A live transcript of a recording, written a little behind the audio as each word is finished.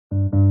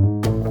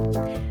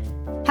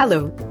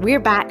Hello,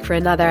 we're back for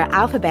another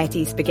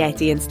alphabety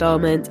spaghetti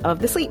installment of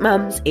the Sleep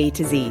Mums A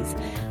to Z's.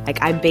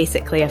 I'm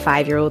basically a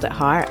 5-year-old at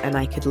heart and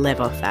I could live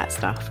off that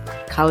stuff.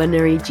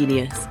 Culinary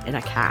genius in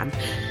a can.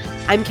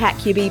 I'm Kat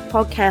Cuby,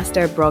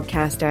 podcaster,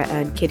 broadcaster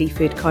and kiddie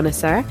food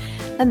connoisseur,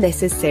 and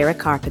this is Sarah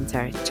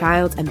Carpenter,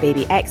 child and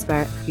baby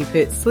expert who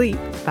puts sleep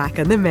back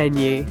on the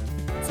menu.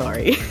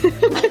 Sorry.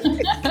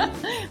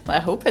 Well, I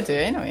hope I do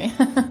anyway.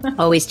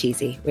 Always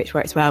cheesy, which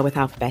works well with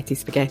alphabety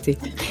spaghetti.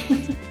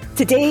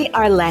 Today,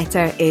 our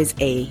letter is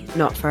A,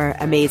 not for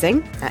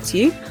amazing, that's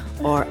you,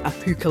 or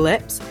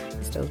apocalypse.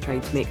 Still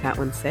trying to make that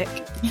one sick.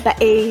 The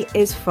A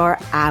is for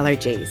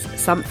allergies,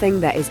 something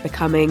that is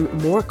becoming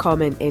more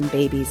common in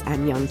babies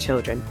and young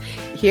children.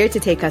 Here to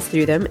take us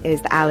through them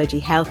is the Allergy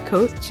Health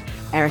Coach,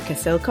 Erica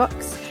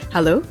Silcocks.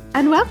 Hello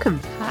and welcome.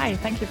 Hi,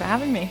 thank you for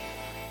having me.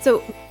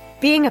 So,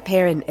 being a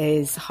parent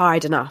is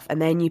hard enough,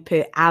 and then you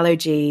put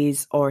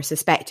allergies or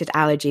suspected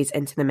allergies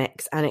into the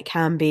mix, and it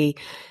can be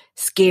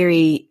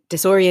scary,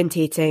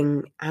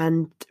 disorientating,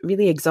 and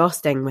really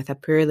exhausting with a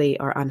poorly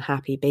or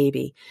unhappy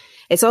baby.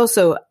 It's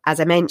also, as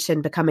I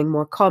mentioned, becoming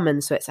more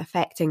common, so it's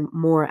affecting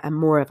more and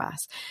more of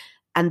us.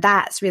 And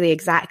that's really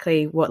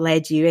exactly what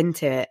led you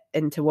into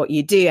what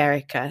you do,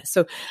 Erica.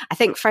 So I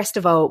think, first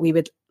of all, we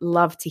would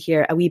love to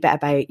hear a wee bit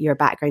about your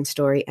background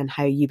story and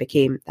how you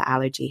became the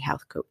Allergy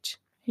Health Coach.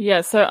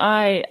 Yeah, so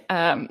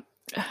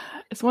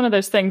it's one of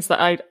those things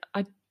that I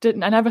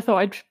never thought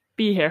I'd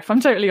be here, if I'm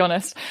totally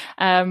honest.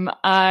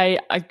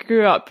 I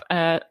grew up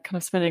kind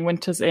of spending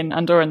winters in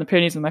Andorra in the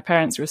Pyrenees with my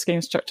parents, who were ski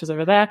instructors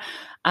over there,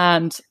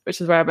 and which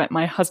is where I met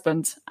my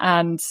husband.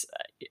 And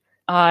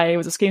I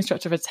was a ski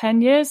instructor for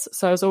 10 years,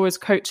 so I was always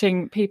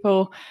coaching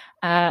people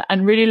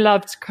and really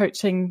loved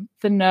coaching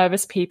the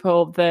nervous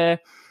people, the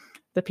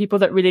people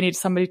that really need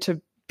somebody to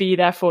be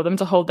there for them,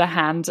 to hold their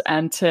hand,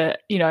 and to,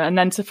 and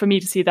then for me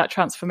to see that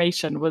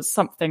transformation was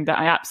something that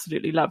I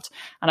absolutely loved.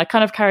 And I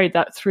kind of carried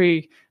that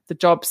through the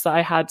jobs that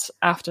I had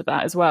after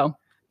that as well.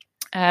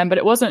 But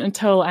it wasn't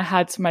until I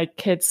had my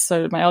kids,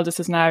 so my eldest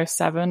is now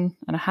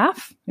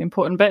 7.5. The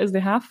important bit is the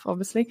half,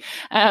 obviously.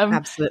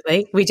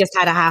 Absolutely. We just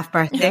had a half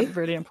birthday. Yeah,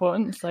 really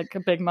important. It's like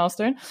a big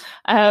milestone.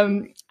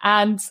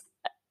 And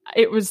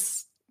it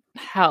was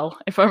hell,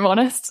 if I'm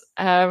honest.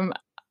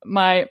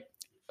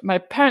 My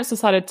parents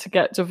decided to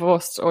get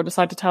divorced, or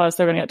decided to tell us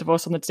they were going to get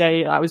divorced on the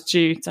day I was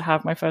due to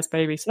have my first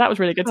baby. So that was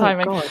really good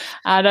timing. God.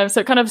 And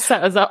so it kind of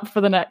set us up for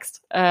the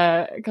next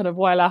kind of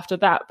while after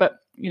that. But,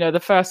 the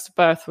first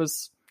birth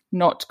was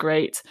not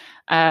great.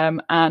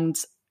 And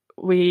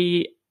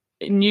we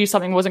knew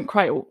something wasn't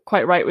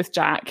quite right with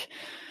Jack,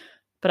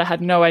 but I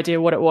had no idea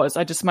what it was.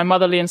 My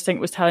motherly instinct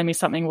was telling me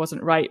something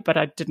wasn't right, but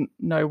I didn't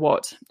know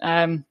what.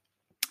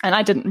 And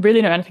I didn't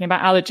really know anything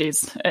about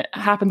allergies. It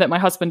happened that my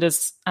husband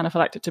is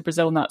anaphylactic to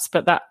Brazil nuts,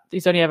 but that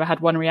he's only ever had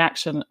one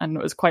reaction, and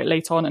it was quite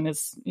late on in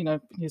his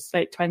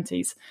late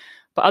 20s.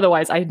 But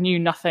otherwise, I knew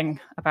nothing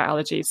about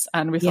allergies,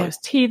 and we thought it was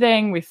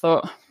teething. We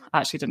thought,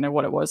 I actually didn't know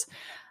what it was.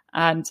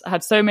 And I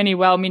had so many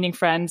well-meaning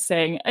friends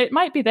saying, it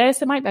might be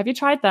this, have you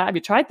tried that? Have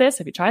you tried this?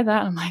 Have you tried that?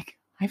 And I'm like,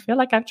 I feel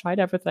like I've tried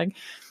everything.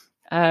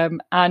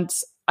 And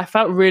I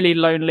felt really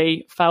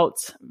lonely,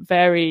 felt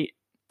very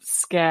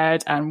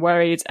scared and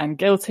worried and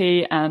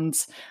guilty, and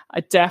I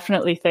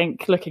definitely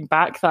think, looking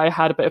back, that I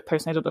had a bit of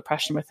postnatal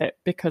depression with it,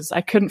 because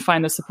I couldn't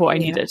find the support I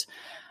needed.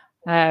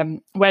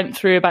 Went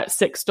through about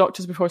 6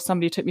 doctors before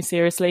somebody took me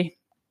seriously.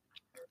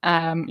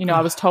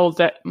 I was told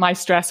that my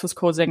stress was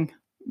causing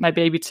my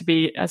baby to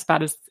be as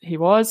bad as he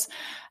was.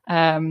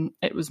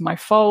 It was my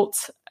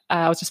fault.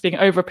 I was just being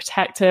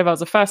overprotective. I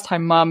was a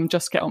first-time mum.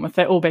 Just get on with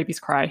it. All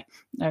babies cry.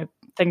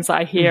 Things that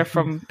I hear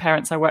from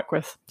parents I work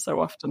with so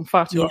often,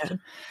 far too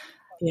often.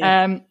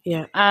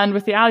 And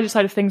with the allergy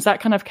side of things,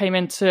 that kind of came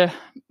into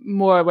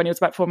more when he was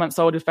about 4 months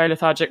old. He was very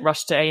lethargic,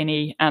 rushed to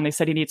A&E, and they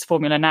said he needs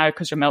formula now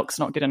because your milk's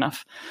not good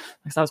enough,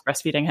 because I was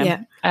breastfeeding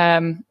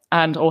him.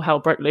 And all hell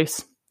broke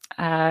loose.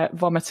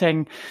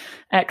 Vomiting,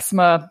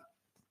 eczema,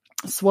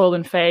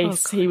 swollen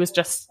face. He was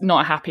just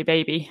not a happy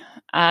baby.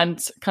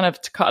 And kind of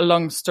to cut a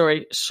long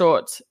story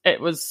short, it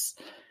was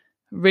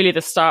really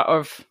the start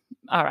of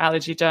our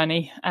allergy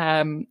journey.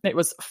 It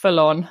was full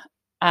on.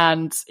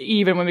 And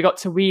even when we got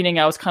to weaning,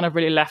 I was kind of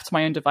really left to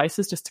my own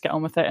devices just to get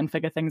on with it and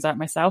figure things out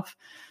myself.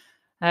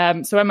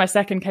 So when my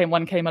second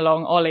one came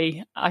along,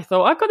 Ollie, I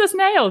thought, I've got this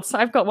nailed. So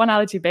I've got one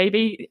allergy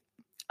baby.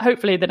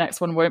 Hopefully the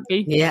next one won't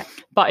be. Yeah.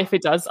 But if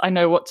it does, I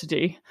know what to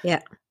do.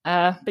 Yeah.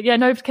 But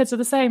no kids are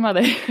the same, are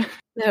they?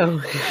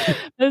 No.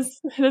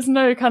 There's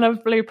no kind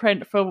of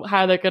blueprint for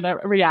how they're going to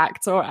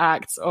react or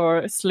act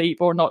or sleep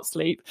or not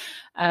sleep.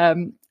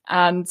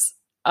 And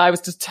I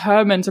was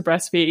determined to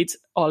breastfeed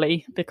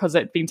Ollie because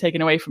it'd been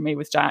taken away from me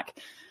with Jack.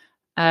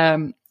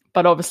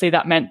 But obviously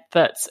that meant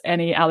that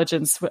any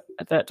allergens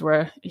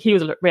that he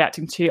was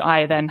reacting to,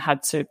 I then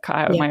had to cut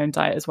out of my own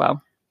diet as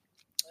well.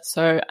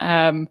 So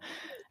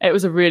it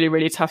was a really,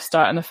 really tough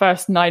start. And the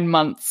first 9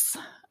 months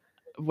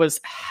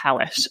was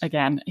hellish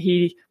again.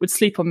 He would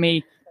sleep on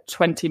me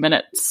 20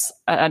 minutes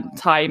at a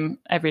time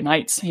every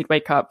night. He'd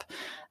wake up.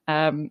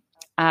 And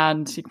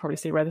And you can probably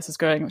see where this is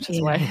going, which is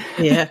why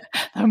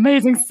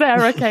amazing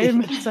Sarah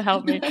came to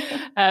help me.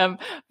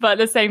 But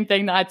the same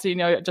thing that I had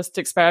to, just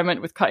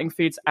experiment with cutting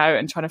foods out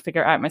and trying to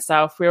figure it out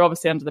myself. We were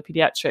obviously under the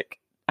pediatric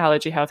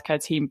allergy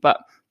healthcare team, but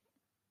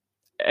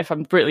if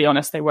I'm brutally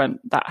honest, they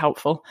weren't that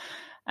helpful.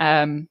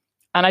 And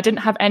I didn't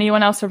have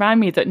anyone else around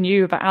me that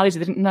knew about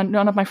allergies.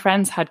 None of my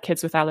friends had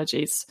kids with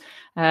allergies.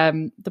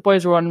 The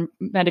boys were on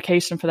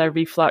medication for their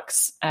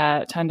reflux.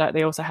 It turned out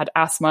they also had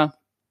asthma.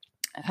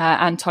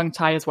 And tongue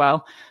tie as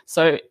well.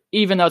 So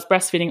even though I was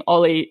breastfeeding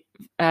Ollie,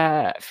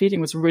 feeding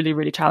was really,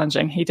 really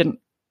challenging. He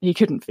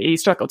couldn't feed. He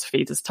struggled to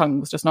feed. His tongue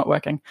was just not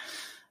working.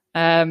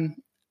 And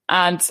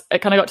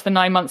it kind of got to the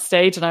 9-month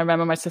stage. And I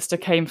remember my sister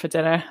came for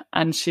dinner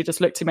and she just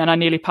looked at me and I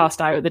nearly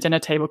passed out at the dinner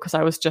table because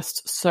I was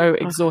just so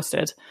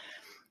exhausted.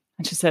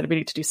 And she said, we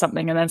need to do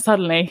something. And then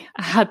suddenly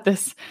I had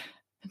this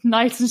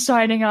knight in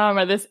shining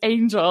armor, this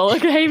angel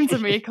came to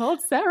me called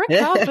Sarah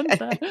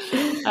Carpenter.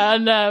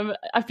 And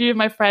a few of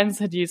my friends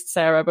had used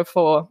Sarah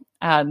before,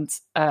 and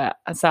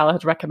Sarah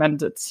had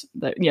recommended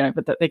that,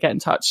 that they get in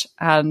touch.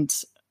 And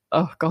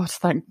oh God,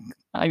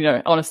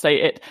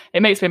 honestly, it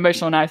makes me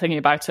emotional now thinking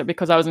about it,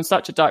 because I was in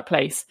such a dark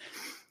place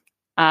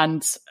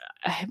and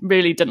I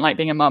really didn't like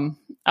being a mum.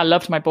 I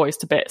loved my boys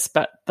to bits,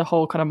 but the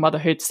whole kind of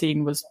motherhood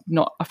scene was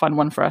not a fun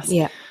one for us.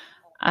 Yeah.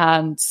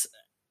 And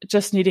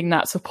just needing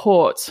that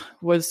support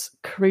was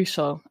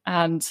crucial.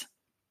 And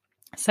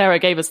Sarah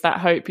gave us that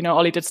hope.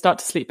 Ollie did start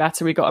to sleep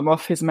better. We got him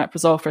off his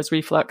omeprazole for his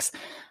reflux.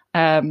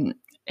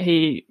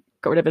 He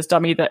got rid of his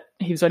dummy that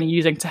he was only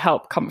using to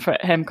help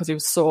comfort him because he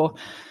was sore.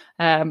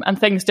 And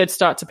things did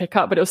start to pick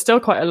up, but it was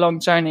still quite a long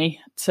journey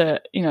to,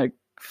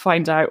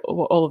 find out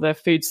what all the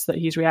foods that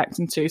he's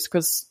reacting to.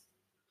 Because,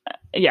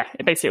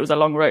 basically it was a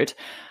long road.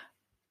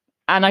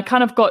 And I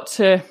kind of got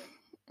to,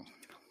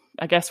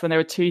 I guess, when they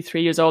were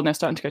 2-3 years old and they're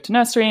starting to go to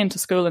nursery and to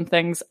school and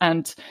things.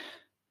 And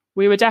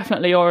we were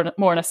definitely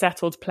more on a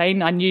settled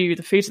plane. I knew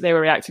the foods that they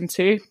were reacting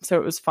to, so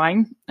it was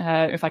fine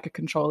if I could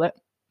control it.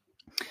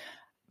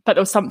 But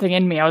there was something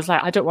in me. I was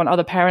like, I don't want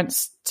other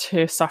parents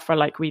to suffer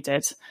like we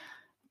did.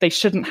 They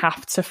shouldn't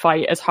have to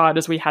fight as hard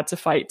as we had to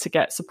fight to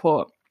get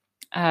support.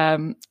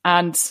 And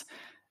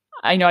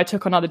I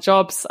took on other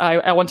jobs.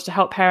 I wanted to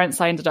help parents.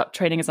 I ended up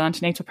training as an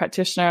antenatal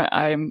practitioner.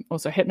 I'm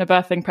also a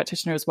hypnobirthing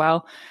practitioner as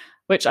well,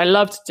 which I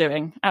loved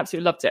doing,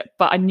 absolutely loved it.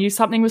 But I knew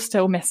something was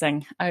still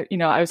missing. I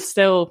was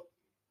still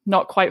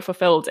not quite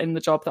fulfilled in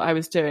the job that I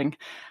was doing.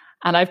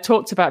 And I've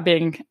talked about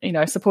being,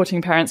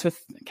 supporting parents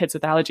with kids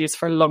with allergies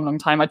for a long, long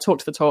time. I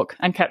talked the talk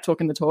and kept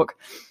talking the talk.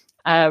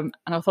 And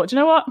I thought, you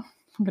know what?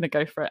 I'm going to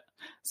go for it.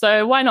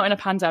 So why not in a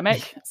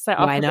pandemic set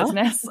up a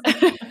business?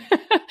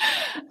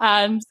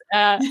 And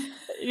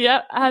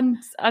and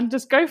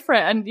just go for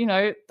it.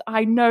 And,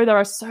 I know there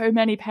are so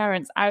many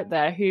parents out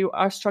there who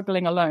are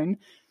struggling alone.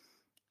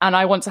 And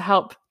I want to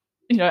help,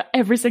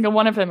 every single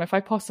one of them if I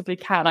possibly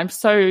can. I'm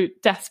so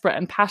desperate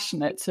and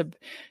passionate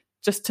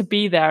to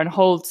be there and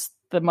hold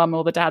the mum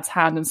or the dad's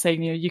hand and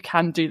saying, you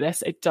can do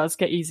this. It does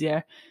get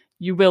easier.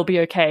 You will be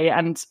okay.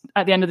 And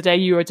at the end of the day,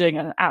 you are doing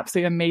an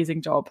absolutely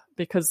amazing job,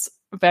 because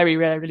very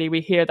rarely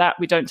we hear that.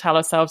 We don't tell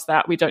ourselves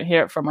that. We don't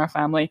hear it from our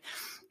family.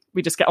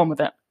 We just get on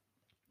with it.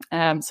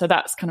 So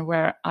that's kind of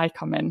where I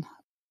come in.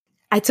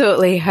 I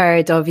totally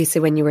heard,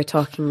 obviously, when you were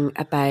talking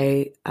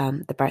about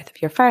the birth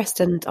of your first,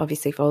 and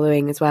obviously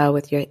following as well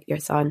with your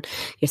son,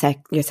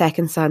 your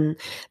second son,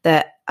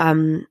 that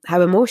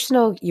how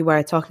emotional you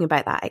were talking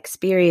about that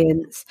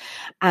experience.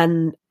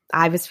 And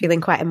I was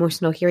feeling quite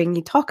emotional hearing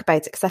you talk about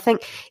it, because I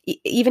think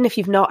even if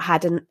you've not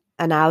had an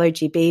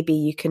allergy baby,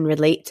 you can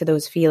relate to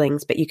those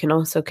feelings, but you can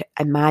also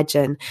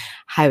imagine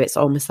how it's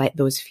almost like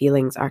those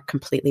feelings are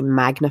completely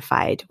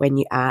magnified when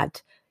you add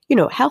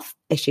health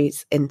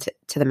issues into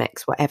the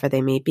mix, whatever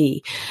they may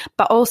be,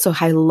 but also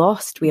how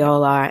lost we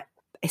all are,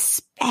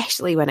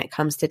 especially when it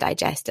comes to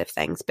digestive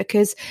things,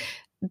 because,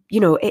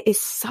 it is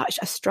such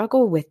a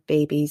struggle with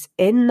babies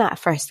in that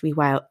first wee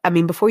while. I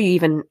mean, before you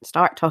even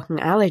start talking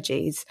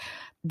allergies,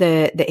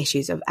 the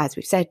issues of, as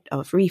we've said,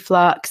 of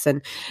reflux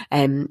and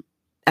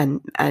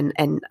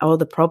all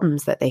the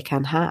problems that they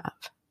can have.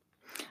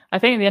 I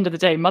think at the end of the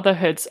day,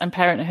 motherhood and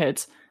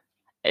parenthood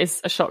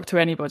is a shock to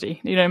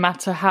anybody. No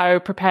matter how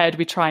prepared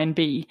we try and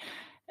be,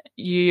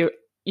 you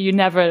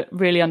never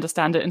really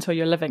understand it until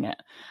you're living it.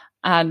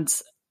 And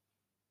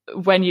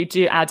when you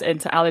do add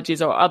into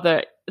allergies or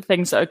other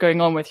things that are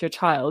going on with your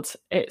child,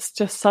 it's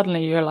just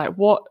suddenly you're like,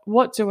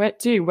 what do I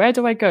do? Where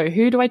do I go?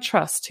 Who do I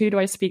trust? Who do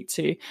I speak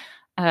to?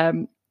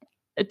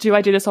 Do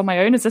I do this on my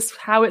own? Is this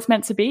how it's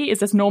meant to be? Is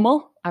this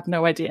normal? I have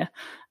no idea.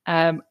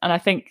 And I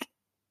think,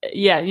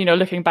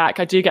 looking back,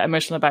 I do get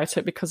emotional about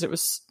it because it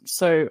was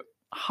so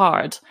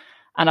hard,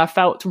 and I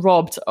felt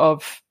robbed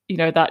of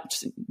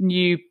that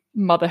new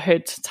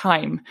motherhood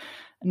time.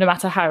 No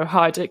matter how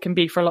hard it can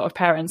be for a lot of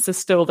parents, there's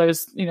still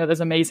those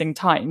amazing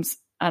times,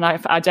 and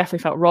I definitely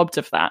felt robbed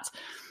of that,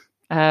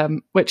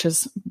 which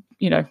is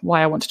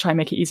why I want to try and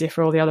make it easier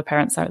for all the other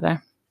parents out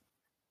there.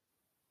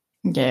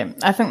 Yeah,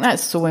 I think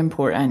that's so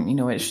important.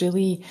 It's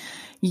really,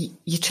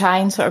 you try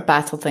and sort of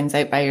battle things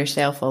out by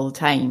yourself all the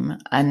time,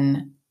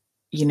 and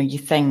you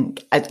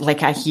think,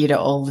 like I hear it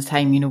all the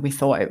time, we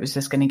thought it was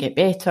just going to get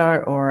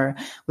better, or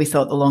we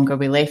thought the longer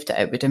we left it,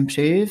 it would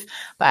improve.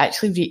 But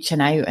actually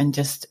reaching out and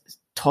just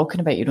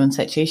talking about your own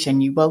situation,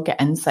 you will get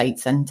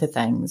insights into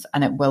things,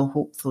 and it will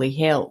hopefully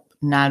help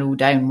narrow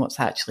down what's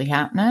actually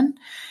happening.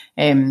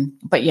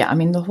 But yeah, I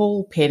mean, the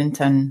whole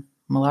parenting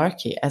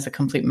malarkey is a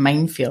complete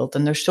minefield,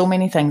 and there's so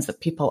many things that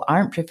people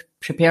aren't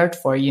prepared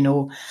for.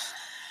 You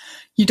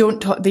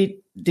don't talk, they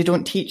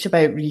don't teach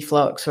about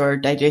reflux or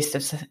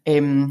digestive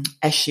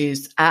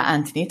issues at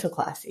antenatal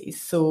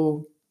classes.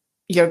 So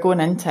you're going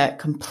into it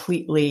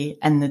completely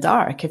in the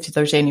dark if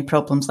there's any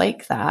problems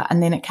like that.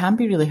 And then it can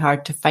be really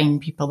hard to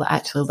find people that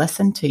actually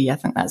listen to you. I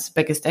think that's the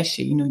biggest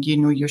issue. You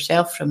know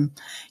yourself from,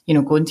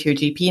 going to your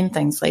GP and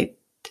things, like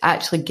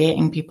actually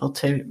getting people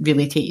to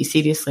really take you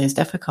seriously is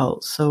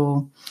difficult.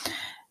 So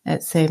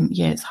it's,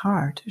 it's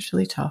hard. It's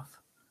really tough.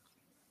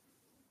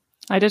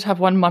 I did have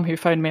one mum who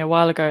phoned me a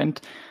while ago,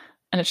 and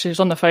she was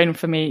on the phone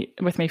with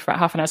me for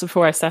half an hour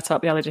before I set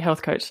up the Allergy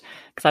Health Coach,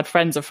 because I had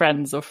friends of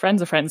friends or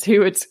friends of friends who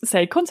would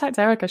say, contact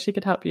Erica, she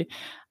could help you.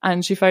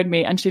 And she phoned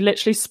me and she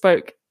literally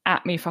spoke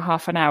at me for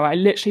half an hour. I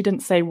literally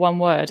didn't say one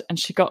word. And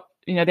she got,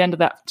 the end of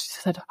that, she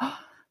said, oh,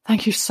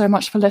 thank you so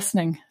much for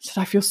listening. She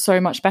said, I feel so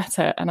much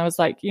better. And I was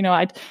like,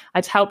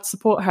 I'd helped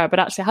support her, but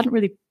actually I hadn't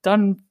really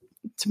done,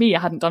 to me, I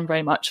hadn't done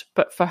very much.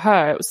 But for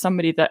her, it was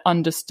somebody that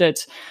understood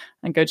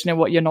and go, do you know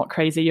what? You're not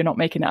crazy. You're not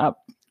making it up.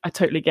 I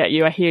totally get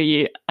you. I hear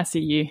you. I see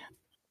you.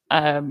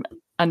 And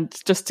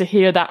just to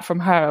hear that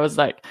from her, I was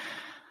like,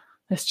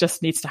 this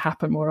just needs to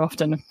happen more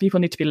often. People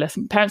need to be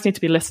listened. Parents need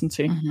to be listened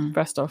to,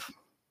 first off.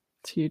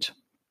 It's huge.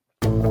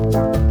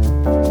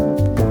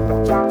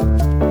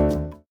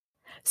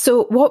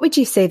 So what would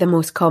you say the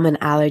most common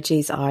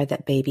allergies are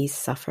that babies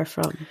suffer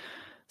from?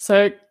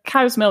 So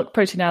cow's milk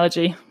protein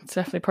allergy, it's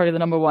definitely probably the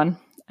number one.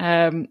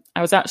 I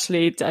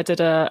did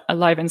a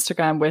live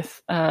Instagram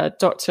with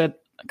Dr.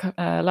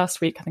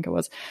 Last week, I think it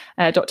was,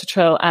 Dr.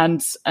 Trill,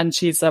 and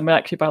she's a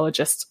molecular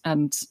biologist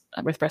and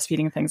with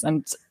breastfeeding and things,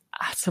 and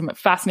some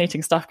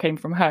fascinating stuff came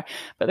from her.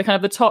 But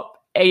the top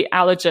 8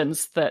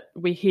 allergens that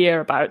we hear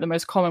about, the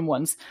most common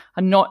ones,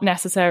 are not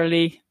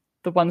necessarily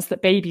the ones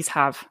that babies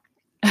have,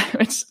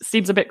 which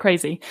seems a bit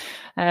crazy.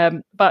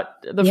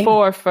 But the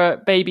 4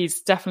 for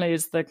babies definitely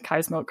is the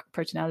cow's milk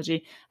protein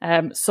allergy,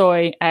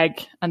 soy,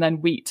 egg, and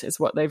then wheat is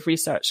what they've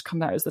researched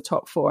come out as the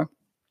top 4.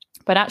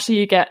 But actually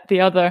you get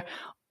the other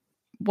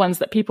ones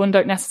that people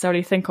don't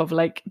necessarily think of,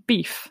 like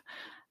beef.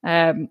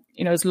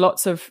 There's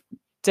lots of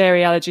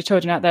dairy allergy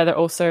children out there that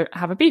also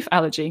have a beef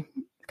allergy.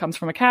 It comes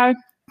from a cow.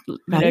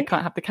 Right.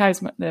 Can't have the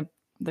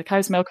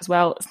cow's milk as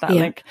well. It's that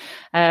link.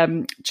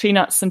 Tree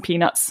nuts and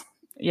peanuts.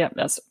 Yeah,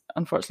 that's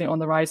unfortunately on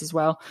the rise as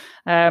well.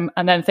 And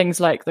then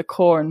things like the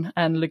corn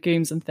and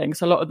legumes and things.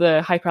 So a lot of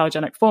the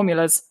hyperallergenic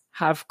formulas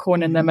have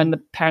corn in them, and the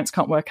parents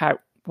can't work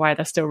out why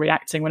they're still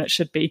reacting when it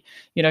should be,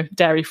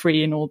 dairy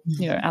free and all,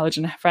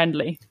 allergen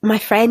friendly. My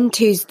friend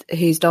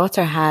whose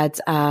daughter had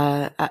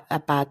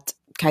a bad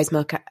cow's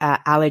milk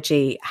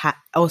allergy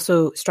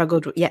also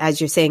struggled, as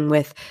you're saying,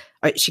 with,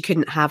 or she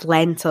couldn't have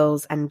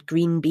lentils and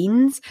green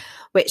beans,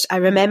 which I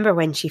remember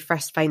when she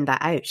first found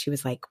that out, she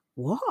was like,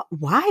 what?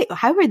 Why?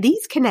 How are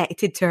these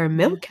connected to her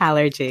milk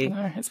allergy?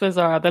 It's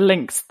bizarre. The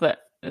links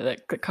that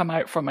come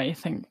out from it, you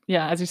think,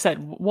 as you said,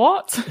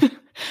 what?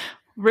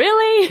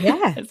 Really?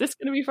 Yeah. Is this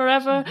going to be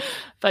forever?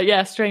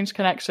 But strange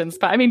connections.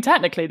 But I mean,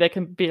 technically they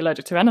can be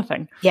allergic to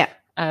anything. Yeah.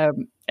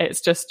 It's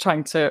just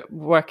trying to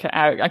work it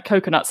out.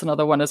 Coconut's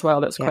another one as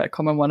well. That's quite a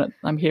common one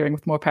I'm hearing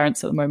with more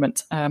parents at the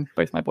moment.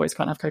 Both my boys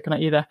can't have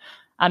coconut either.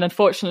 And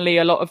unfortunately,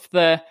 a lot of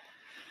the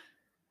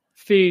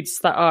foods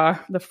that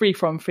are the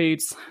free-from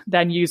foods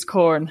then use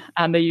corn,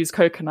 and they use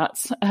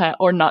coconuts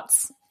or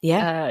nuts.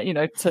 Yeah.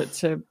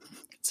 To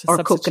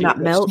or coconut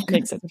milk.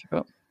 Makes it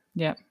difficult.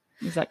 Yeah,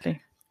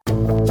 exactly.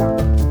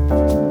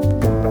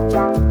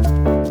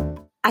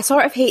 I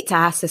sort of hate to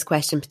ask this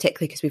question,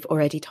 particularly because we've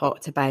already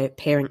talked about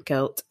parent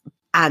guilt,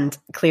 and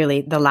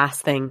clearly the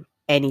last thing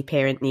any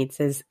parent needs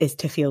is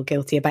to feel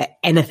guilty about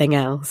anything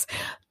else.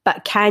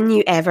 But can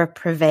you ever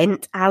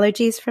prevent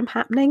allergies from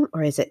happening,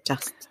 or is it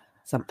just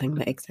something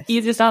that exists?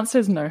 Easiest answer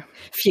is no.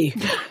 Phew.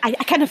 I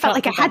kind of felt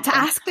like I had to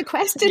ask the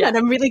question, and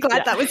I'm really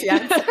glad that was the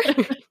answer.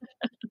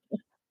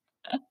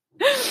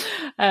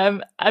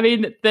 I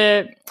mean,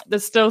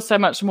 there's still so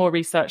much more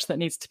research that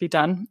needs to be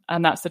done,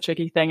 and that's the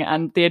tricky thing.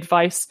 And the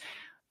advice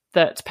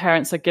that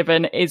parents are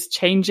given is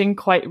changing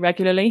quite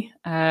regularly.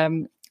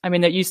 I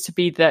mean, it used to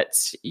be that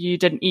you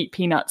didn't eat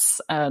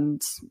peanuts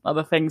and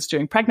other things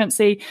during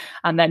pregnancy,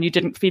 and then you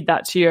didn't feed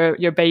that to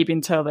your baby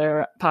until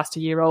they're past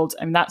a year old.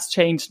 And that's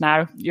changed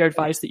now. You're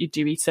advised that you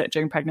do eat it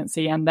during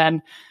pregnancy, and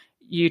then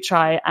you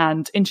try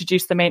and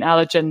introduce the main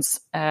allergens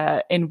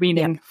in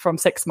weaning from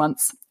 6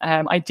 months,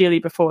 ideally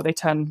before they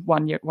turn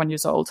 1 year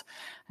old,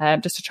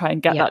 just to try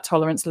and get that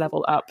tolerance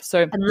level up.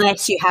 So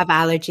unless you have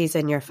allergies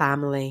in your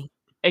family.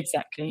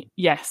 Exactly.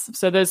 Yes.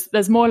 So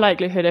there's more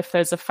likelihood if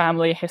there's a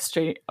family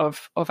history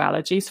of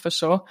allergies, for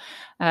sure.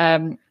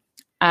 And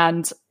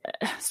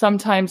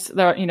sometimes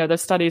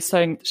there's studies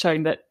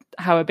showing that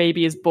how a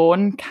baby is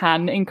born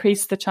can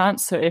increase the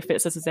chance. So if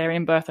it's a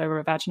cesarean birth over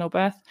a vaginal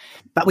birth.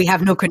 But we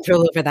have no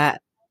control over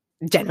that.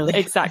 Generally.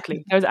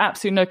 Exactly. There's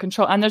absolutely no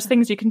control. And there's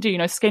things you can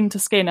do, skin to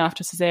skin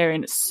after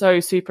cesarean. It's so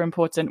super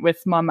important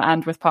with mum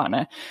and with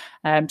partner,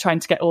 trying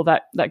to get all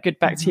that good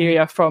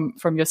bacteria from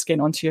your skin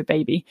onto your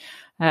baby,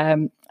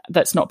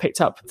 that's not picked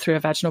up through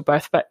a vaginal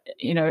birth. But,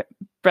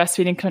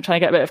 breastfeeding, kind of trying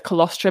to get a bit of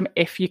colostrum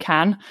if you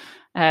can.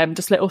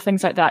 Just little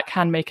things like that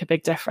can make a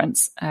big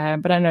difference.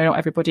 But I know not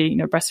everybody,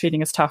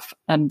 breastfeeding is tough,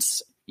 and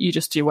you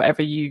just do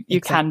whatever you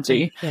can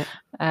do. Yeah.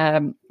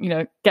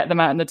 Get them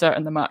out in the dirt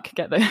and the muck,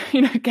 get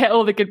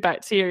all the good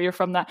bacteria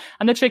from that.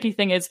 And the tricky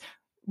thing is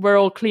we're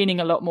all cleaning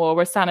a lot more.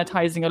 We're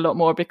sanitizing a lot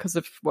more because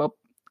of,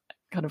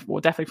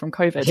 definitely from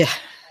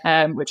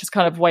COVID, which is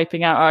kind of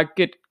wiping out our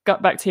good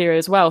gut bacteria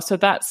as well. So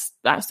that's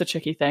the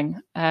tricky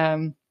thing.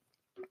 And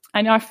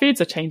our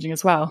foods are changing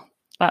as well.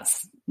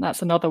 That's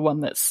another one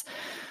that's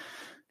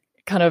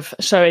kind of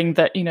showing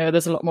that,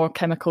 there's a lot more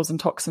chemicals and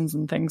toxins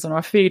and things on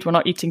our food. We're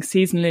not eating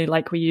seasonally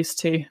like we used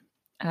to.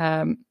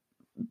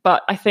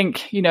 But I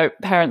think,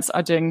 parents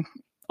are doing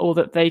all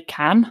that they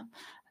can.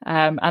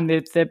 And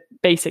the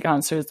basic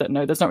answer is that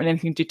no, there's not really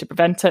anything you can do to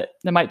prevent it.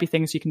 There might be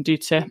things you can do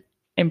to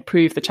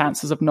improve the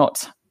chances of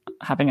not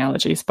having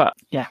allergies. But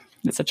yeah,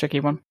 it's a tricky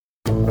one.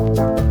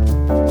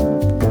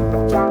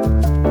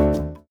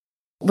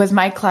 With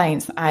my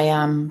clients, I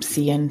am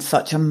seeing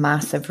such a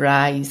massive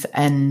rise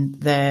in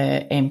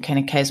the kind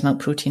of cow's milk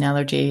protein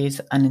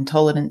allergies and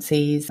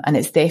intolerances. And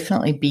it's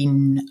definitely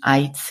been,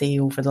 I'd say,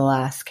 over the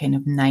last kind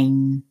of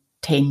 9-10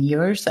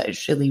 years that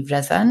it's really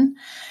risen.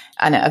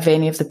 And have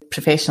any of the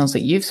professionals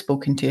that you've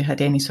spoken to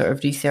had any sort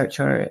of research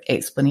or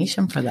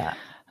explanation for that?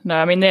 No,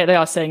 I mean, they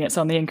are saying it's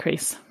on the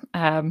increase.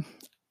 I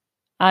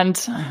watched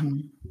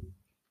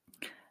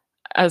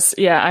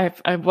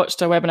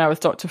a webinar with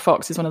Dr.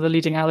 Fox, who's one of the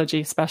leading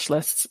allergy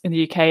specialists in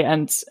the UK,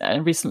 and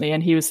recently,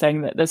 and he was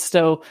saying that there's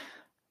still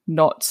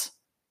not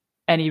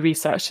any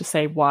research to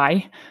say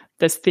why.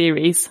 There's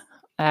theories,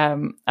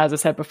 as I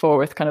said before,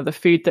 with kind of the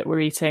food that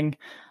we're eating.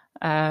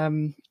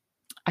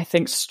 I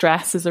think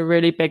stress is a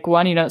really big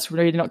one. It's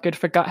really not good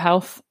for gut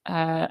health.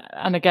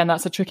 And again,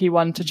 that's a tricky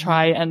one to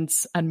try and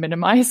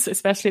minimize,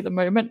 especially at the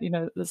moment.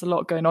 There's a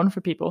lot going on for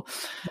people.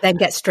 Then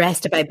get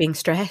stressed about being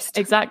stressed.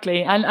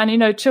 Exactly.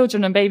 And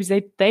children and babies,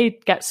 they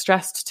get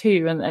stressed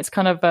too. And it's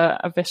kind of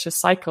a vicious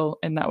cycle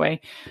in that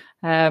way.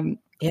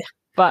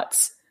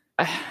 But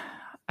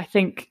I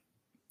think,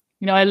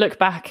 I look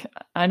back,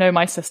 I know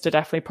my sister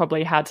definitely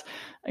probably had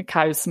a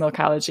cow's milk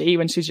allergy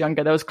when she was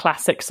younger. Those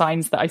classic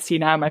signs that I see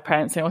now, my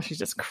parents saying, she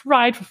just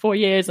cried for 4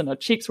 years and her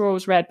cheeks were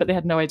always red, but they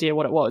had no idea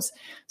what it was.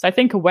 So I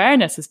think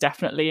awareness is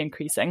definitely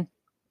increasing.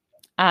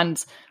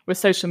 And with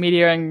social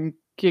media and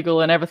Google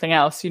and everything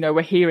else,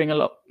 we're hearing a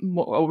lot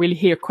more, or really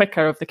hear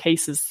quicker of the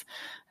cases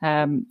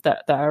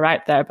that are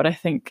out there. But I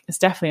think it's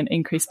definitely an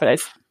increase, but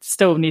it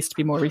still needs to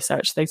be more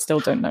research. They still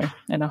don't know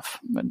enough,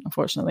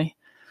 unfortunately.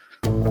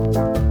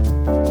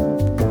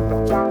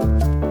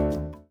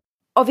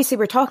 Obviously,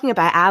 we're talking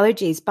about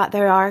allergies, but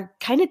there are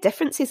kind of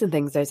differences in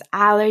things. There's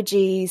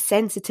allergies,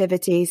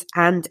 sensitivities,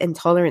 and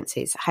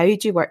intolerances. How do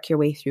you work your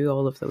way through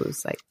all of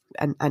those?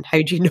 And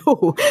how do you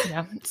know?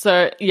 Yeah.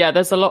 So,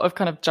 there's a lot of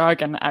kind of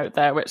jargon out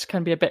there, which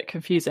can be a bit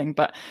confusing.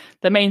 But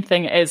the main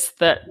thing is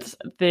that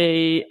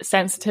the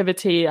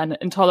sensitivity and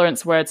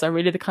intolerance words are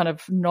really the kind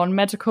of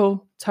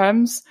non-medical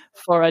terms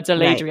for a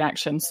delayed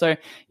reaction. So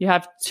you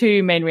have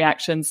two main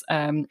reactions,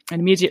 an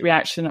immediate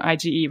reaction,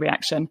 IgE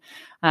reaction.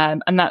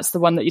 And that's the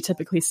one that you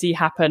typically see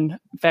happen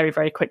very,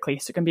 very quickly.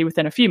 So it can be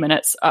within a few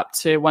minutes up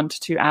to 1 to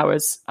 2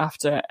 hours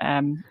after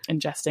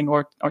ingesting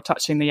or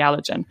touching the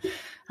allergen.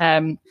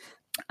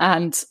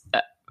 And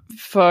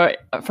for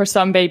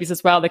some babies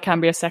as well, there can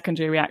be a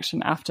secondary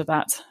reaction after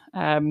that.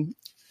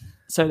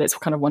 So that's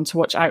kind of one to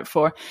watch out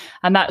for.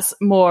 And that's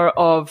more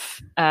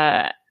of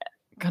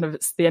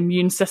it's the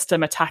immune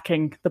system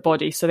attacking the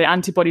body. So the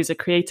antibodies are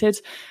created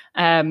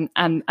and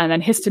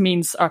then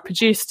histamines are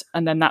produced,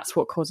 and then that's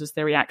what causes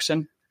the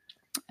reaction.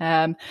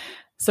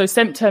 So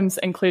symptoms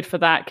include for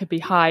that could be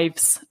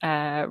hives,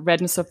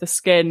 redness of the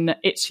skin,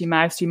 itchy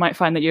mouth. You might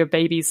find that your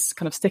baby's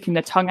kind of sticking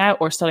their tongue out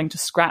or starting to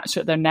scratch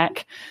at their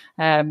neck.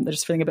 They're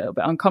just feeling a bit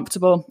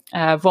uncomfortable,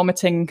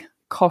 vomiting,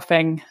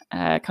 coughing,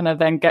 kind of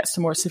then gets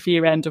to more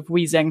severe end of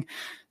wheezing,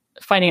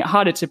 finding it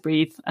harder to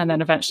breathe, and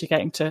then eventually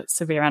getting to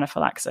severe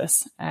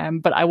anaphylaxis.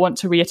 But I want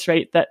to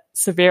reiterate that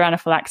severe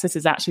anaphylaxis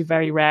is actually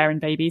very rare in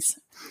babies.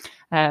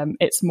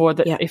 It's more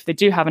that if they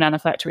do have an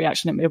anaphylactic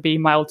reaction, it will be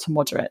mild to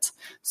moderate.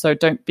 So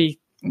don't be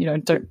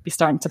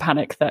starting to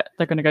panic that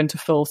they're going to go into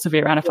full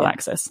severe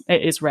anaphylaxis.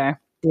 It is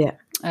rare. Yeah.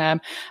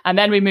 And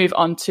then we move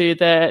on to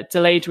the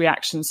delayed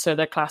reactions. So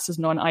they're classed as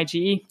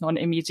non-IgE,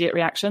 non-immediate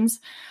reactions.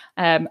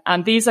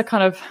 And these are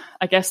kind of,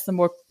 I guess, the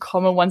more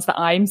common ones that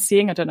I'm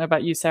seeing. I don't know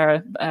about you,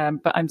 Sarah,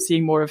 but I'm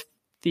seeing more of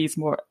these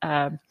more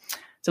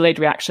delayed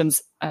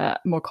reactions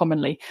more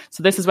commonly.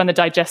 So this is when the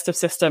digestive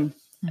system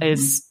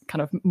is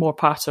kind of more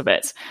part of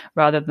it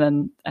rather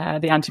than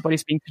the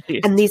antibodies being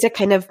produced. And these are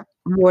kind of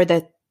more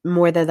the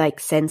more the like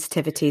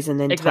sensitivities and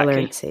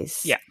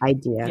intolerances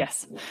idea?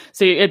 Yes.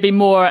 So it'd be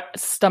more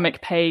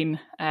stomach pain,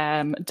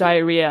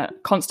 diarrhea,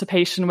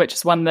 constipation, which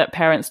is one that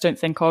parents don't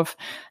think of.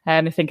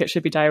 They think it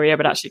should be diarrhea,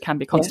 but actually it can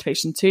be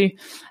constipation too.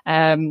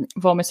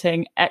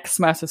 Vomiting,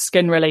 eczema, so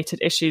skin-related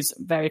issues,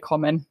 very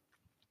common.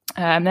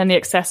 And then the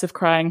excessive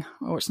crying,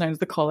 which is known as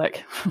the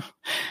colic,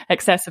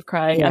 excessive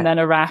crying, and then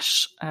a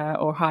rash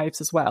or hives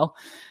as well.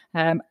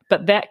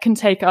 But that can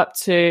take up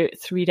to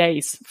 3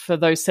 days for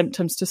those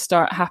symptoms to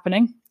start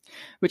happening,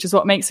 which is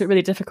what makes it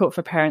really difficult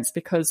for parents,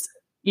 because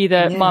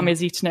either mum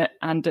is eating it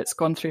and it's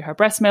gone through her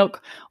breast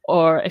milk,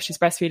 or if she's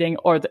breastfeeding,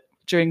 or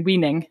during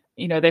weaning,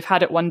 they've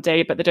had it one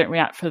day, but they don't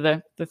react for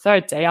the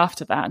third day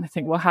after that. And they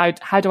think, well,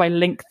 how do I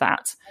link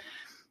that?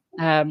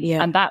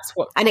 And that's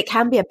what, and it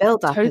can be a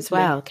build-up as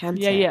well, can't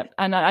it? Yeah.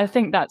 And I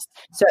think that's,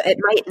 so it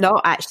might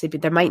not actually be,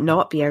 there might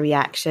not be a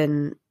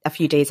reaction a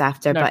few days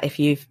after, but if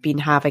you've been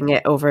having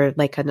it over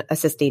like a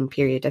sustained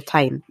period of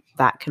time,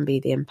 that can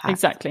be the impact.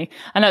 Exactly.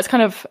 And that's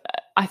kind of,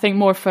 I think,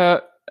 more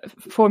for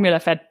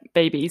formula fed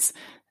babies.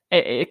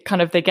 It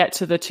kind of, they get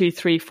to the 2,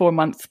 3, 4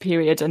 month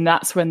period, and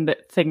that's when the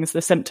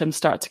symptoms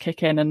start to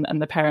kick in,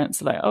 and the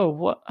parents are like,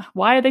 oh,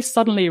 why are they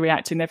suddenly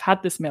reacting? They've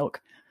had this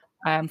milk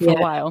for a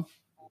while.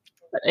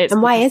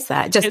 And why is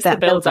that? Just that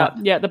build up.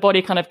 Yeah, the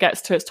body kind of gets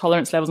to its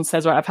tolerance levels and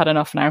says, right, I've had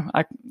enough now.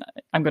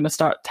 I'm going to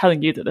start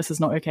telling you that this is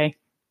not okay.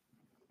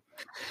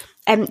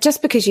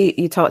 Just because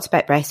you talked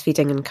about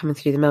breastfeeding and coming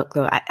through the milk,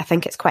 though, I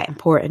think it's quite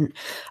important,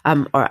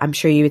 or I'm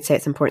sure you would say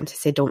it's important to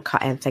say don't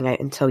cut anything out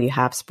until you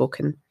have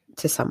spoken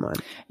to someone.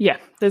 Yeah,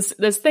 there's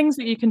things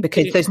that you can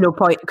because do. There's no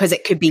point, because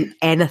it could be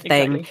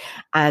anything,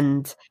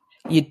 and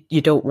you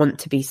don't want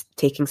to be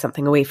taking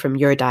something away from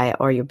your diet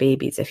or your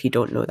baby's if you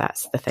don't know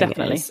that's the thing.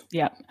 Definitely, it is.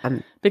 Yeah.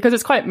 Because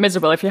it's quite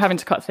miserable if you're having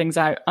to cut things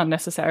out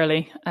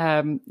unnecessarily.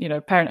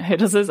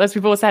 Parenthood, as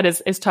we've all said,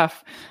 is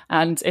tough.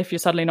 And if you're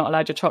suddenly not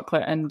allowed your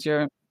chocolate and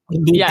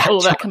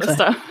all that kind of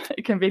stuff,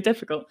 it can be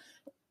difficult.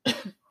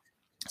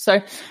 So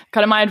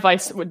kind of my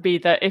advice would be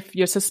that if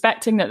you're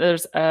suspecting that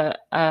there's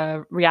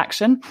a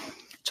reaction,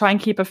 try and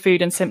keep a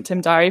food and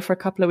symptom diary for a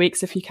couple of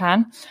weeks if you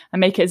can,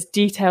 and make it as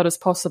detailed as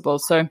possible.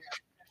 So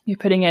you're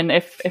putting in,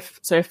 if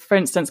for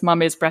instance,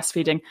 mum is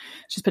breastfeeding,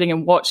 she's putting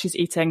in what she's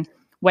eating,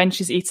 when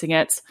she's eating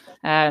it,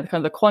 kind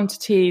of the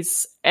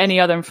quantities, any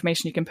other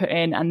information you can put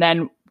in, and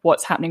then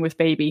what's happening with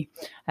baby,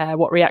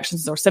 what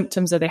reactions or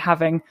symptoms are they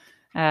having,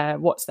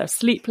 what's their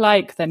sleep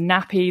like, their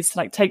nappies,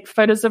 like take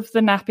photos of the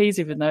nappies,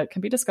 even though it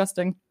can be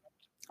disgusting.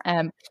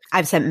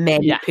 I've sent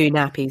many poo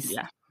nappies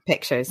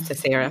pictures to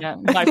Sarah. Yeah,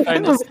 my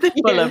phone is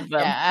full of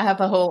them. Yeah, I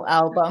have a whole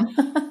album.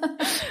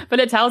 But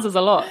it tells us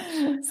a lot.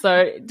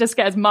 So just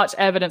get as much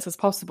evidence as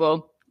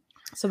possible,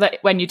 so that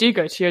when you do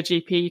go to your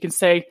GP, you can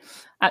say,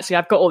 actually,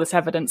 I've got all this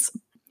evidence.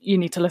 You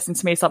need to listen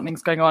to me.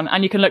 Something's going on.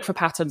 And you can look for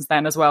patterns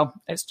then as well.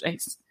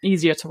 It's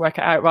easier to work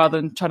it out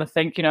rather than trying to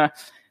think,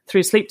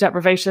 through sleep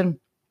deprivation.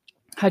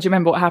 How do you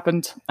remember what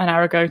happened an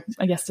hour ago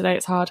or yesterday?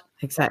 It's hard.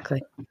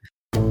 Exactly.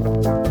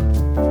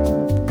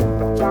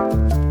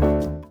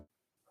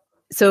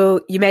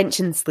 So you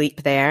mentioned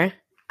sleep there,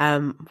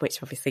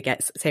 which obviously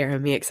gets Sarah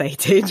and me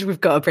excited. We've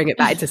got to bring it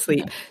back to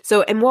sleep.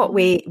 So in what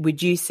way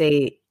would you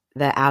say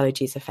that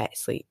allergies affect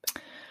sleep?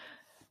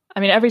 I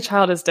mean, every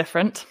child is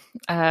different.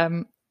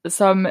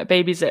 Some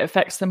babies, it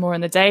affects them more in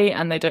the day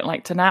and they don't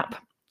like to nap.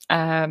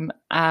 And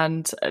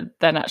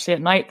then actually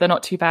at night, they're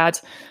not too bad.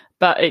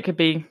 But it could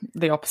be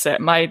the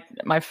opposite. My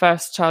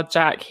first child,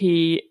 Jack,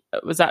 he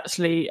was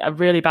actually a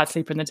really bad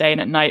sleeper in the day,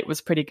 and at night was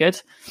pretty good.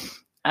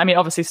 I mean,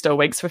 obviously still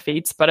wakes for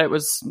feeds, but it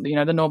was,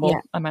 the normal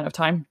amount of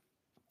time.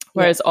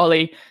 Whereas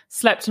Ollie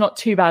slept not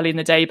too badly in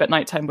the day, but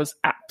nighttime was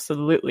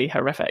absolutely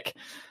horrific.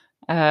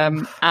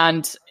 And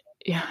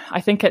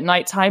I think at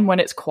nighttime, when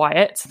it's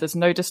quiet, there's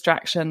no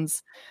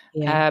distractions.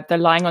 They're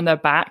lying on their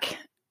back.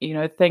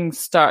 Things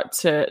start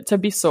to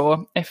be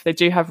sore. If they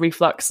do have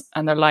reflux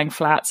and they're lying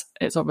flat,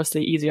 it's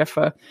obviously easier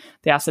for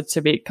the acid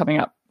to be coming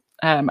up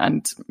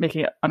and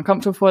making it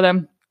uncomfortable for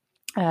them.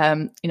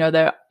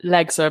 Their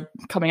legs are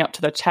coming up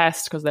to their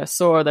chest because they're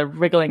sore, they're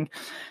wriggling,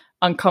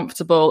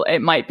 uncomfortable. It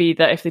might be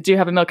that if they do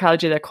have a milk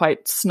allergy, they're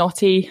quite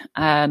snotty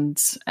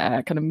and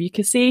kind of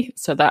mucusy.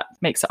 So that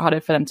makes it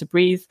harder for them to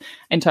breathe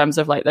in terms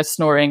of like they're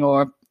snoring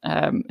or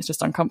it's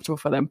just uncomfortable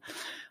for them.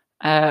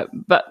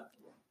 But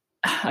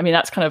I mean,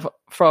 that's kind of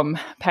from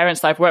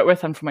parents that I've worked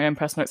with and from my own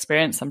personal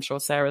experience. I'm sure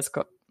Sarah's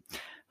got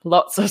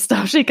lots of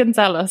stuff she can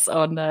tell us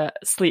on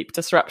sleep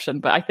disruption.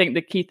 But I think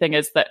the key thing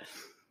is that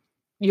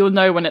you'll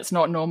know when it's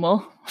not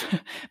normal.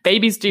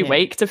 Babies do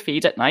wake to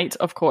feed at night,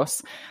 of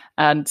course.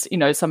 And,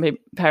 some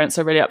parents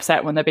are really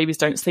upset when their babies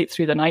don't sleep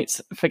through the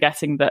night,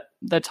 forgetting that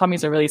their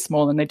tummies are really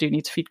small and they do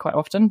need to feed quite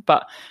often.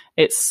 But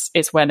it's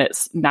when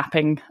it's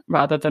napping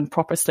rather than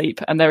proper sleep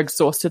and they're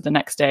exhausted the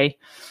next day.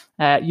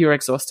 You're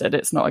exhausted.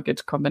 It's not a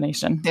good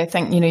combination. I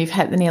think, you've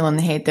hit the nail on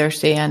the head there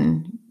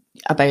saying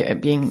about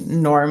it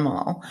being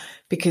normal,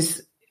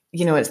 because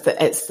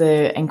it's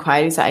the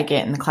inquiries that I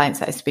get and the clients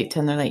that I speak to,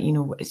 and they're like,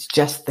 it's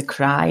just the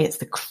cry. It's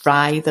the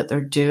cry that they're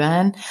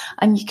doing.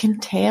 And you can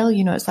tell,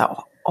 it's that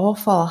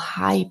awful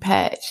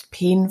high-pitched,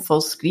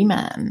 painful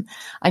screaming,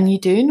 and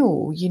you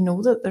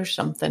know that there's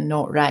something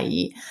not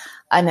right.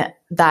 And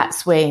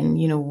that's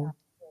when,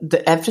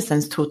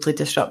 everything's totally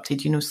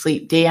disrupted.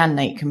 Sleep day and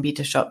night can be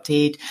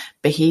disrupted,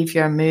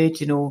 behaviour,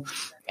 mood.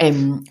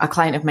 A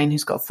client of mine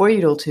who's got a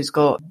 4-year-old who's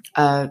got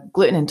a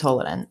gluten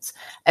intolerance,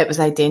 it was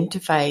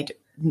identified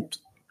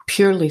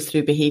purely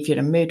through behaviour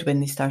and mood when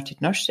they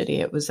started nursery.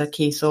 It was a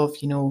case of,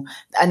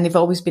 and they've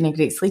always been a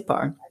great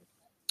sleeper,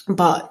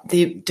 but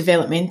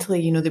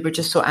developmentally, they were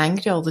just so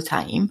angry all the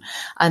time.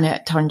 And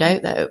it turned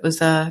out that it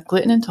was a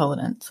gluten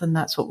intolerance. And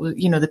that's what,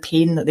 the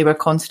pain that they were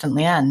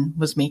constantly in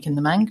was making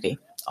them angry,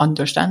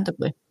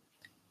 understandably.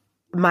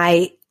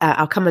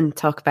 I'll come and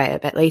talk about it a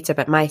bit later,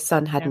 but my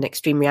son had an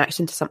extreme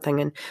reaction to something,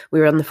 and we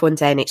were on the phone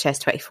to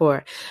NHS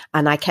 24,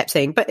 and I kept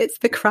saying, but it's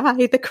the cry.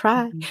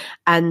 Mm-hmm.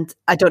 And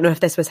I don't know if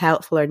this was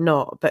helpful or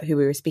not, but who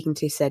we were speaking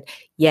to said,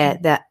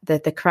 that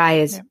the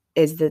cry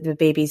is the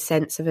baby's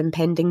sense of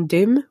impending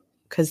doom,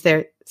 because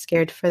they're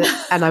scared for it.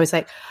 And I was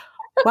like,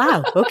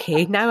 wow,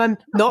 okay, now I'm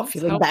not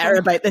feeling better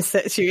about this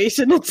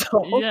situation at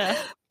all. Yeah.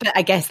 But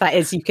I guess that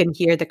is, you can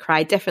hear the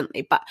cry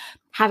differently. But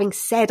having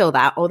said all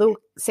that, although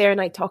Sarah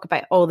and I talk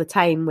about all the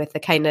time with the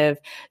kind of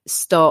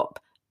stop,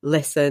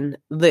 listen,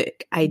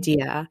 look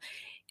idea,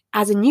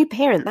 as a new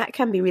parent, that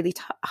can be really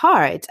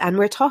hard. And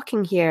we're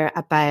talking here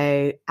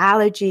about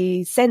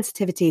allergies,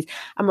 sensitivities,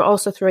 and we're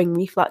also throwing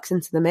reflux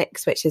into the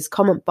mix, which is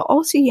common. But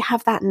also you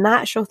have that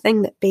natural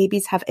thing that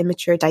babies have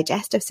immature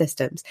digestive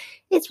systems.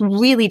 It's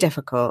really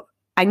difficult.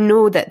 I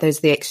know that there's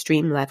the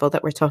extreme level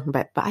that we're talking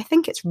about, but I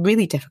think it's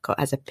really difficult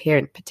as a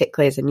parent,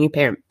 particularly as a new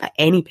parent, but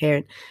any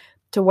parent,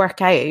 to work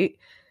out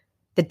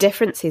the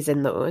differences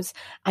in those.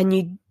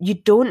 And you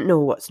don't know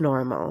what's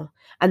normal.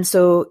 And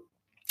so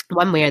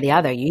one way or the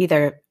other, you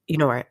either,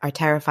 are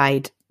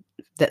terrified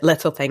that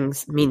little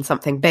things mean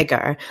something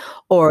bigger,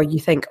 or you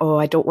think, oh,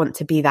 I don't want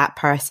to be that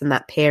person,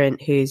 that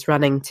parent who's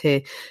running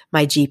to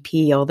my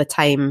GP all the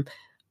time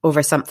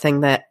over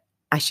something that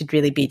I should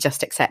really be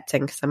just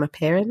accepting because I'm a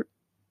parent.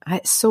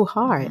 It's so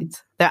hard.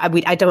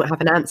 I don't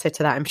have an answer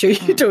to that. I'm sure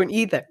you don't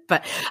either.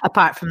 But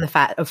apart from the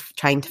fact of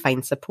trying to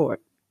find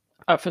support.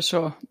 Oh, for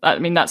sure. I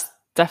mean, that's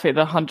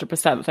definitely the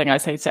 100% thing I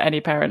say to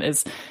any parent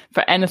is,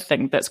 for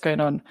anything that's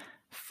going on,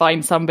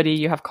 find somebody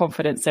you have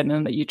confidence in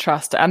and that you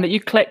trust and that you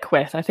click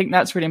with. I think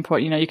that's really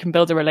important. You can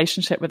build a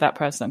relationship with that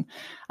person.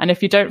 And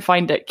if you don't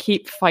find it,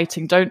 keep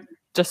fighting. Don't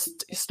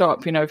just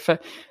stop. For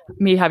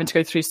me having to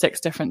go through 6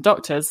 different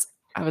doctors,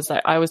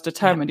 I was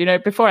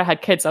determined. Before I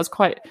had kids, I was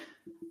quite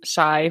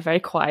shy, very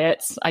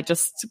quiet. I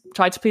just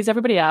tried to please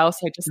everybody else.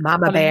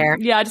 Mama bear.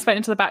 I just went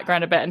into the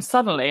background a bit, and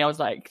suddenly I was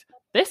like,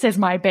 this is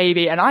my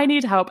baby and I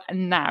need help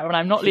now, and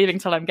I'm not leaving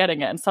till I'm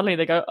getting it. And suddenly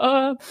they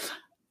go,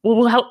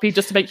 we'll help you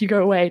just to make you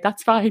go away.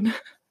 That's fine.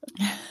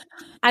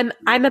 I'm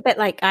a bit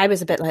like, I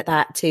was a bit like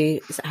that too,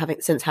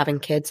 since having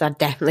kids. I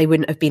definitely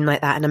wouldn't have been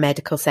like that in a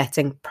medical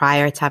setting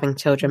prior to having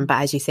children.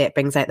 But as you say, it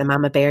brings out the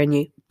mama bear in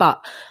you.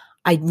 But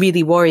I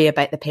really worry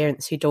about the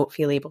parents who don't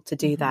feel able to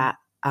do that.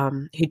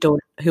 Who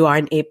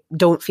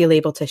don't feel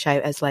able to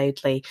shout as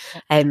loudly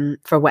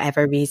for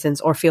whatever reasons,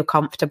 or feel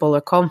comfortable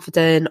or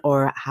confident,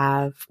 or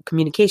have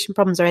communication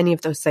problems or any of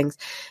those things,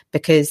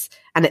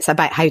 and it's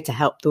about how to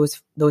help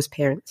those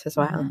parents as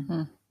well.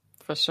 Mm-hmm.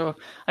 For sure.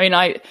 I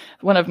mean,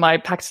 one of my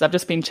packages, I've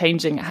just been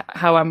changing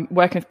how I'm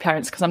working with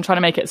parents, because I'm trying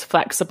to make it as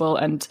flexible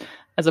and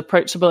as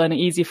approachable and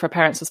easy for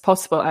parents as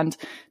possible. And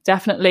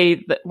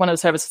definitely one of the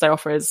services I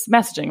offer is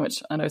messaging,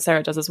 which I know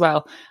Sarah does as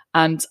well.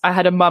 And I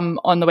had a mum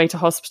on the way to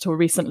hospital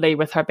recently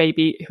with her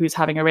baby who's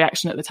having a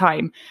reaction at the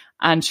time,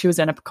 and she was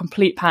in a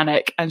complete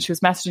panic, and she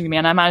was messaging me,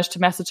 and I managed to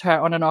message her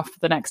on and off for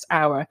the next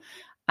hour.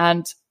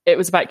 And it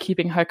was about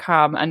keeping her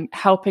calm and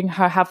helping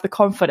her have the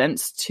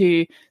confidence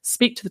to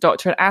speak to the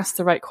doctor and ask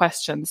the right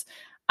questions.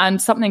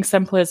 And something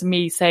simple as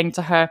me saying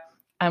to her,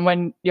 and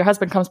when your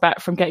husband comes back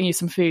from getting you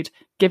some food,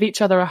 give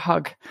each other a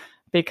hug,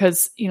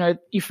 because,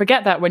 you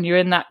forget that when you're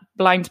in that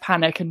blind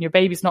panic and your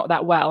baby's not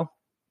that well,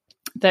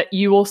 that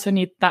you also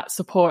need that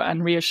support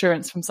and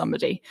reassurance from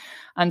somebody.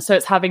 And so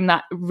it's having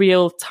that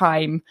real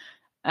time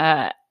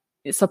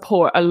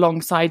support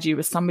alongside you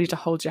with somebody to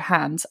hold your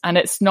hand. And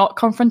it's not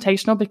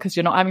confrontational, because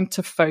you're not having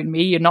to phone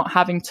me. You're not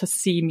having to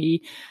see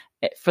me.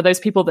 For those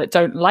people that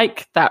don't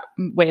like that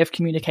way of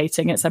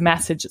communicating, it's a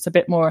message. It's a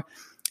bit more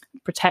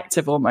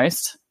protective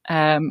almost.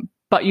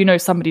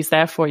 But somebody's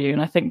there for you.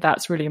 And I think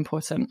that's really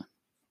important.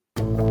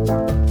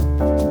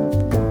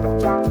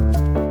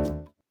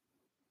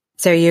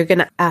 So you're going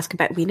to ask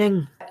about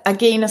weaning?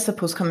 Again, I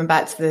suppose coming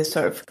back to the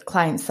sort of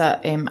clients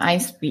that I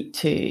speak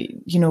to,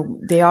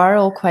 they are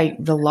all quite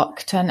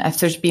reluctant. If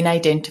there's been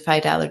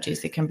identified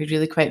allergies, they can be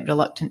really quite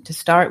reluctant to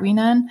start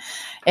weaning.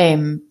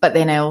 But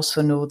then I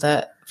also know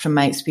that from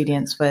my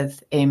experience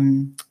with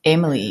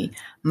Emily,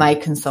 my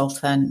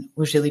consultant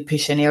was really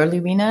pushing early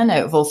weaning.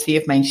 Out of all 3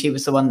 of mine, she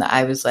was the one that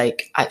I was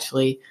like,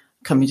 actually,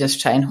 can we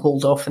just try and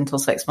hold off until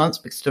 6 months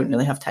because we don't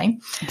really have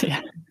time?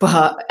 Yeah.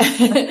 But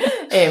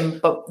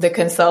but the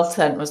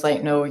consultant was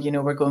like, no,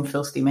 we're going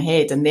full steam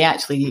ahead. And they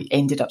actually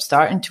ended up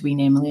starting to wean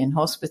Emily in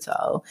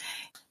hospital.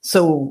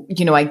 So,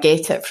 I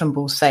get it from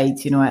both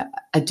sides.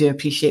 I do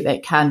appreciate that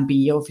it can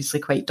be obviously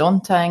quite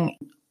daunting.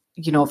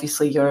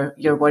 Obviously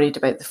you're worried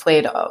about the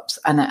flare-ups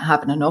and it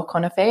having a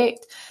knock-on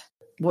effect.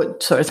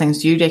 What sort of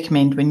things do you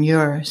recommend when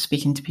you're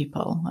speaking to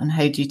people, and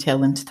how do you tell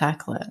them to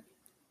tackle it?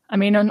 I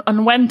mean,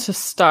 on when to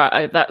start,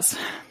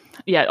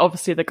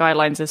 obviously the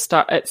guidelines is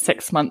start at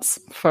 6 months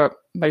for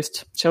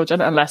most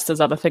children, unless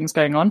there's other things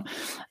going on.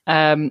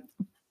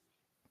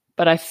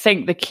 But I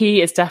think the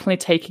key is definitely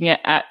taking it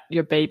at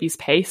your baby's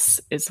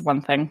pace is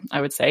one thing I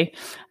would say.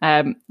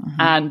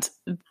 And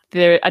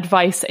the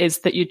advice is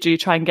that you do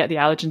try and get the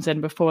allergens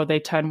in before they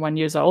turn 1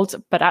 year old.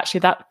 But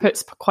actually that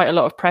puts quite a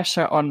lot of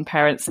pressure on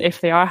parents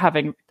if they are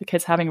having the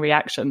kids having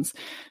reactions,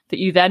 that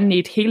you then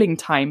need healing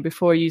time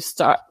before you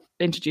start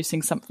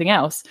introducing something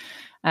else.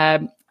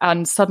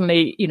 And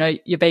suddenly,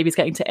 your baby's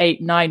getting to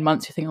 8-9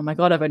 months. You think, oh my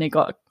God, I've only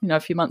got, a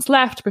few months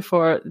left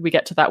before we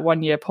get to that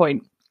 1 year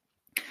point.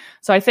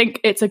 So I think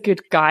it's a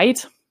good guide,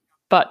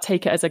 but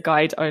take it as a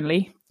guide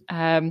only.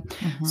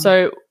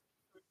 So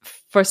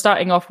for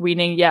starting off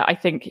weaning, I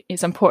think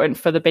it's important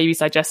for the baby's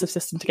digestive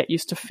system to get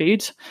used to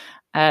food.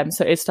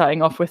 So it's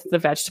starting off with the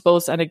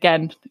vegetables, and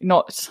again,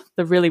 not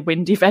the really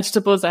windy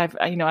vegetables. I've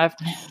had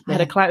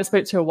a client I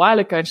spoke to a while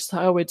ago, and she's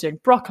like, "Oh, we're doing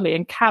broccoli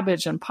and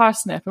cabbage and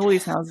parsnip and all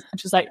these things."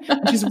 And she's like,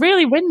 "She's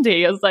really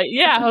windy." I was like,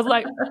 "Yeah." I was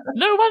like,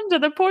 "No wonder,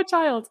 the poor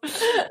child."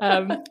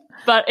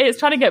 But it's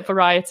trying to get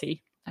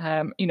variety.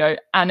 And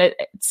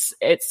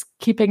it's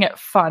keeping it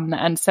fun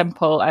and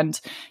simple, and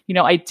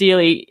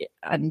ideally,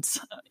 and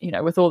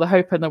with all the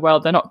hope in the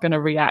world, they're not going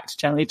to react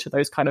generally to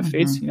those kind of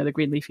foods, the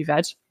green leafy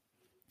veg,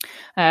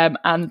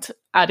 and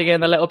adding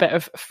in a little bit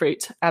of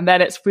fruit. And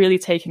then it's really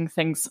taking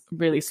things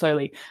really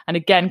slowly, and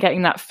again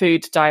getting that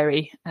food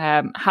diary,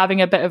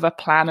 having a bit of a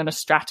plan and a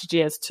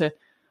strategy as to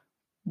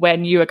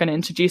when you are going to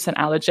introduce an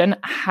allergen,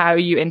 how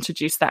you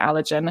introduce that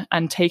allergen,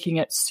 and taking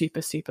it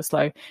super, super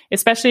slow,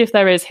 especially if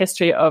there is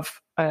history of,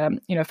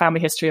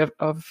 family history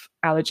of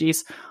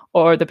allergies,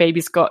 or the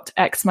baby's got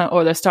eczema,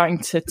 or they're starting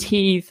to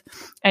teeth,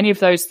 any of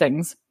those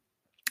things.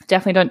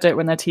 Definitely don't do it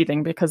when they're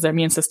teething, because their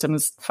immune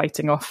system's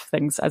fighting off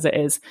things as it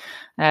is.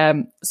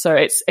 So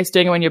it's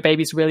doing it when your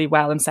baby's really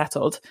well and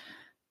settled,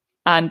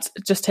 and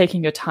just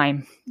taking your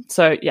time.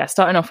 So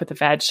starting off with the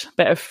veg,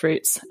 bit of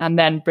fruits, and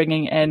then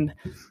bringing in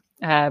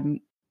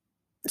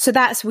so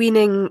that's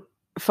weaning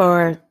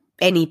for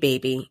any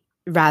baby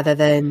rather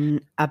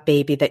than a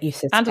baby that you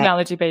suspect. And an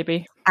allergy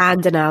baby.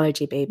 And an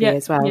allergy baby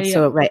as well. Yeah.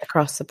 So right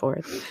across the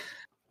board.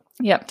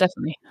 Yeah,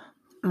 definitely.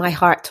 My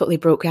heart totally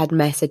broke. We had a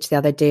message the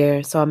other day,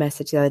 or saw a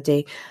message the other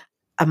day,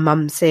 a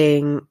mum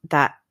saying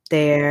that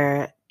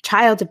their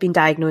child had been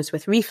diagnosed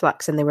with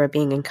reflux and they were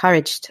being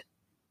encouraged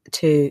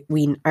to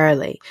wean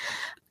early,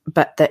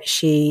 but that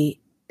she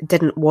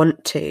didn't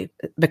want to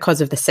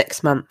because of the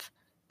 6 month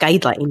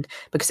guideline,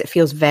 because it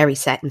feels very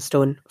set in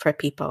stone for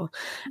people.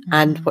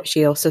 And what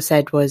she also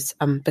said was,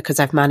 because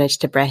I've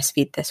managed to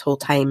breastfeed this whole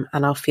time,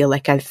 and I'll feel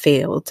like I've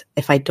failed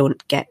if I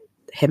don't get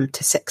him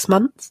to 6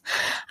 months.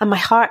 And my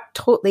heart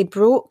totally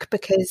broke,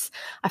 because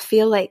I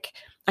feel like,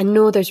 I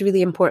know there's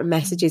really important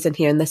messages in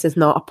here, and this is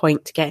not a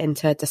point to get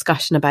into a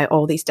discussion about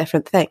all these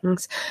different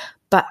things,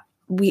 but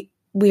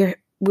we're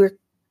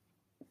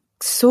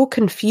so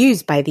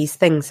confused by these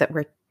things that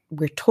we're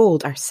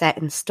told are set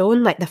in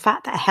stone. Like the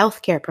fact that a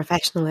healthcare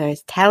professional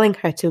is telling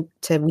her to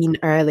wean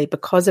early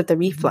because of the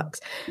reflux,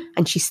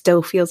 and she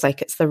still feels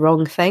like it's the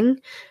wrong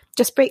thing,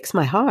 just breaks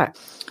my heart.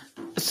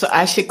 So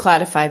I should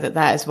clarify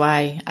that is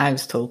why I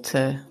was told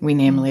to wean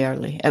Emily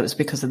early. It was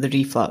because of the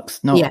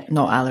reflux, not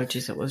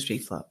allergies. It was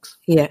reflux.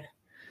 Yeah.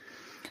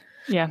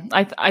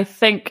 I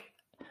think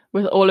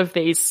with all of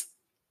these,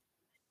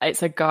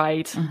 it's a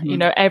guide.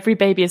 Every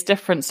baby is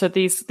different, so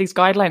these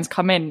guidelines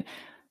come in,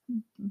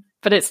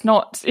 but it's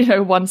not,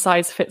 one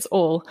size fits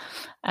all.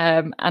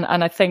 And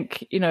I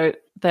think,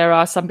 there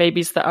are some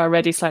babies that are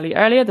ready slightly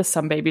earlier. There's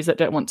some babies that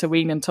don't want to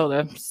wean until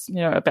they're,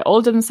 a bit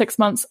older than 6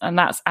 months, and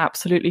that's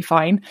absolutely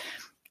fine.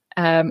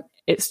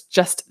 It's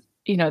just,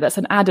 that's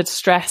an added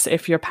stress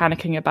if you're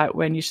panicking about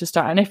when you should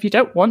start. And if you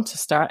don't want to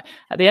start,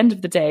 at the end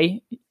of the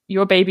day,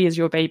 your baby is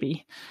your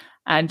baby,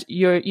 and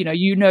you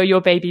know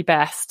your baby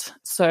best.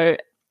 So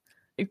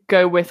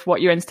go with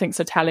what your instincts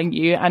are telling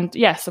you. And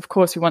yes, of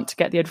course, we want to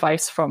get the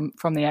advice from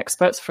the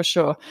experts for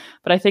sure.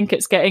 But I think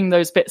it's getting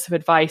those bits of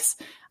advice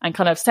and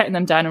kind of setting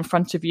them down in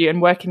front of you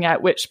and working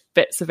out which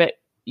bits of it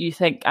you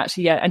think,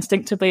 actually,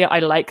 instinctively, I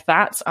like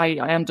that. I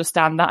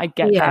understand that. I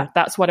get that.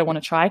 That's what I want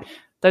to try.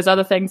 Those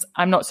other things,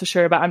 I'm not so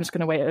sure about. I'm just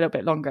going to wait a little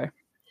bit longer.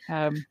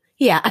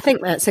 I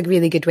think that's a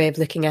really good way of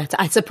looking at it.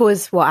 I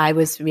suppose what I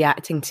was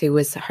reacting to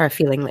was her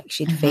feeling like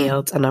she'd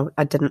failed, and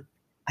I didn't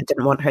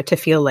want her to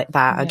feel like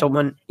that. I don't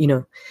want,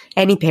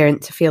 any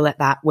parent to feel like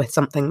that with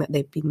something that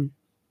they've been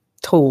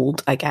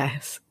told, I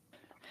guess.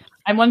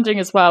 I'm wondering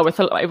as well with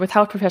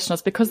health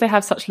professionals, because they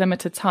have such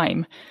limited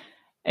time,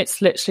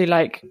 It's literally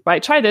like,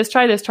 right, try this,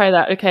 try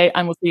that. Okay.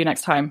 And we'll see you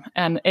next time.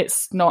 And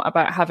it's not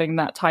about having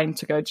that time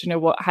to go, do you know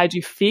what, how do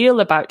you feel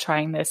about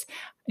trying this?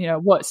 You know,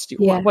 what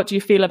do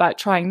you feel about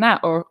trying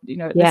that? Or, you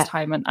know, at this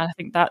time. And I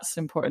think that's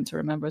important to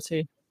remember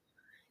too.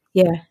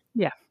 Yeah.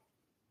 Yeah.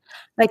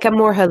 Like a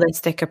more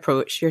holistic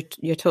approach.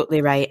 You're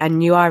totally right.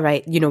 And you are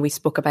right. You know, we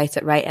spoke about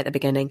it right at the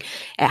beginning.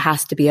 It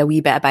has to be a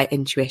wee bit about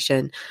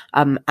intuition.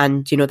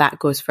 And, you know, that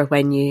goes for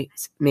when you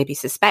maybe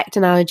suspect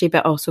an allergy,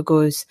 but also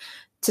goes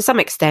to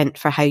some extent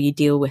for how you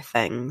deal with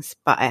things.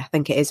 But I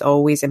think it is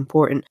always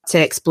important to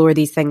explore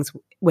these things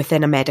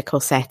within a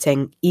medical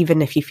setting,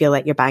 even if you feel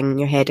like you're banging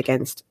your head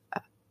against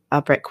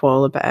a brick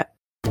wall a bit.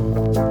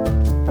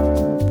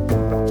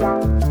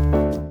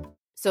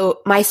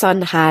 So my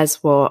son has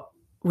what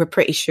we're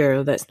pretty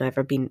sure that's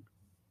never been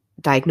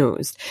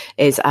diagnosed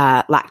is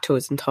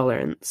lactose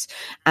intolerance.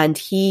 And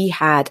he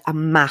had a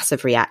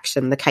massive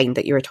reaction, the kind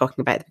that you were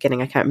talking about at the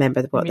beginning. I can't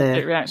remember what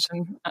immediate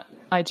reaction,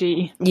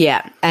 IgE.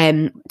 Yeah,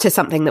 to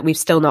something that we've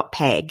still not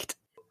pegged.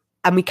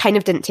 And we kind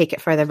of didn't take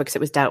it further because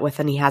it was dealt with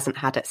and he hasn't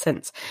had it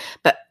since.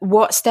 But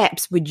what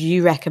steps would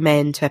you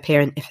recommend to a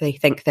parent if they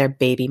think their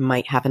baby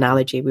might have an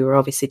allergy? We were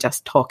obviously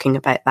just talking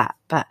about that,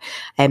 but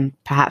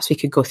perhaps we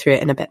could go through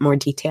it in a bit more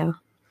detail.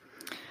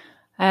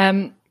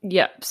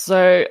 Yeah,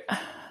 so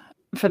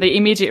for the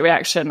immediate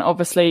reaction,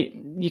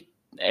 obviously,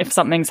 if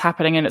something's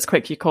happening and it's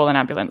quick, you call an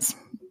ambulance,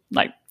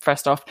 like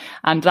first off.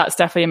 And that's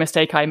definitely a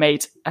mistake I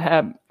made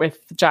with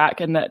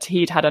Jack, in that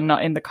he'd had a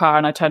nut in the car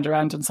and I turned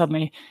around and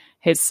suddenly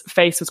his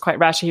face was quite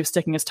rashy. He was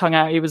sticking his tongue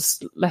out. He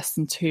was less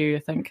than 2, I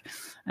think.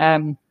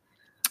 And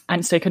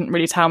so he couldn't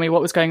really tell me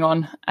what was going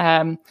on.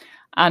 And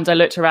I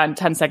looked around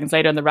 10 seconds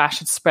later and the rash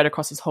had spread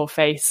across his whole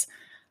face.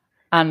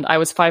 And I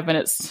was 10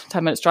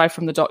 minutes drive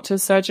from the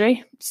doctor's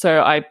surgery.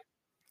 So I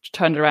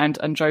turned around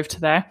and drove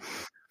to there.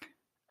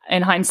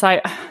 In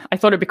hindsight, I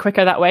thought it'd be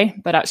quicker that way,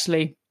 but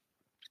actually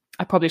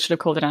I probably should have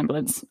called an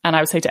ambulance. And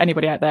I would say to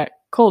anybody out there,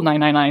 call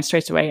 999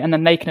 straight away, and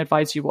then they can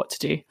advise you what to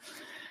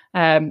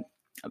do.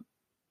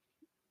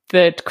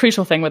 The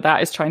crucial thing with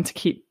that is trying to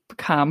keep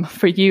calm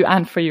for you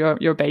and for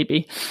your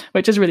baby,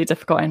 which is really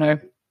difficult, I know.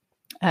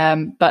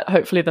 But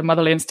hopefully the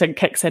motherly instinct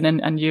kicks in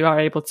and you are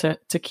able to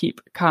keep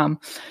calm.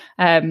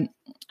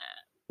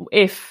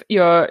 If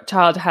your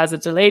child has a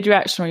delayed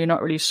reaction or you're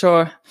not really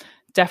sure,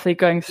 definitely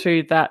going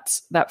through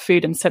that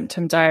food and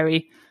symptom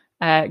diary,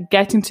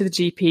 getting to the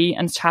GP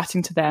and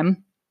chatting to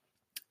them,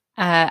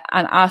 and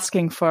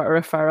asking for a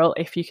referral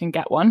if you can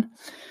get one.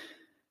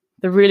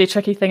 The really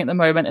tricky thing at the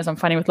moment is I'm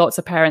finding with lots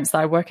of parents that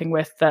I'm working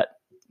with that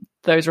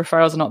those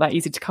referrals are not that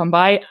easy to come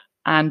by,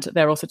 and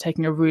they're also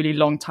taking a really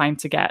long time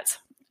to get.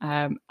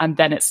 And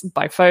then it's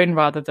by phone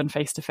rather than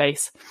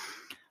face-to-face.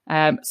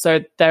 So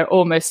they're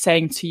almost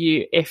saying to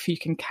you, if you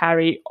can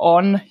carry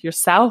on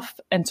yourself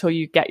until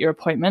you get your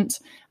appointment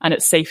and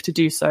it's safe to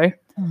do so,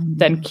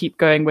 then keep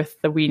going with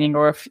the weaning,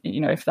 or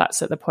if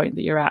that's at the point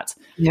that you're at.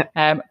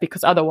 Yeah.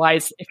 Because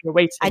otherwise, if you're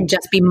waiting... And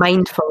just be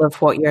mindful of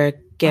what you're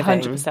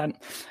giving.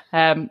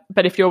 100%.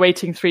 But if you're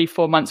waiting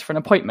 3-4 months for an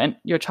appointment,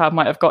 your child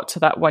might have got to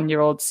that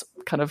 1-year-old's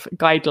kind of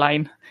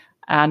guideline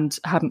and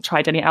haven't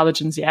tried any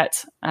allergens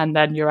yet, and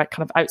then you're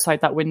kind of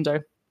outside that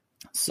window.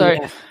 So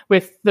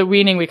with the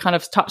weaning, we kind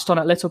of touched on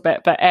it a little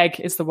bit, but egg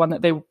is the one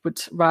that they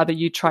would rather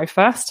you try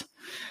first.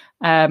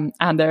 And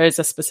there is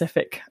a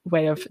specific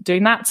way of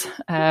doing that.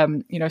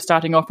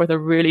 Starting off with a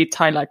really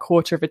tiny, like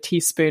 1/4 of a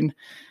teaspoon,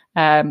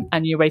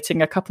 and you're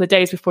waiting a couple of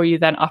days before you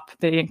then up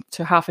to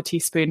 1/2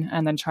 teaspoon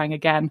and then trying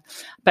again.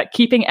 But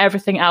keeping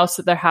everything else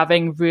that they're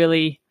having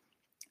really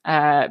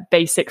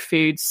basic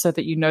foods so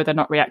that they're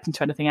not reacting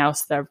to anything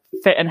else. They're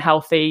fit and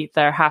healthy,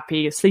 they're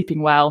happy,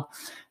 sleeping well,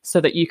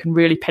 so that you can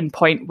really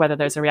pinpoint whether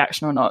there's a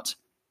reaction or not.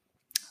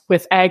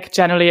 With egg,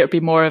 generally it would be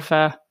more of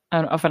an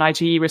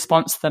IgE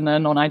response than a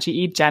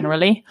non-IgE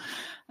generally.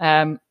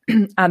 And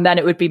then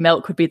it would be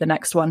milk would be the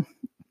next one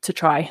to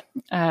try.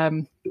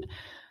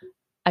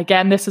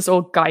 Again, this is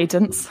all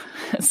guidance.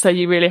 So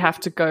you really have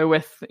to go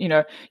with,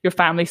 your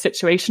family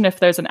situation. If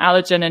there's an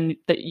allergen and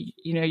that,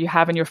 you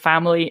have in your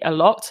family a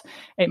lot,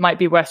 it might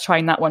be worth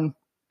trying that one,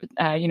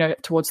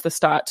 towards the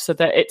start, so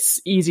that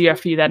it's easier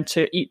for you then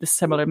to eat the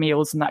similar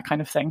meals and that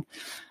kind of thing.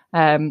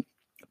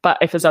 But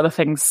if there's other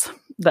things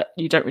that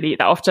you don't really eat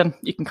that often,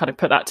 you can kind of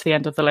put that to the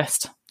end of the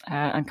list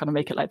and kind of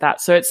make it like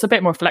that. So it's a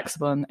bit more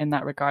flexible in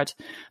that regard.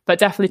 But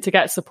definitely to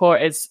get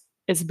support is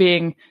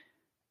being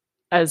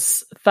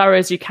as thorough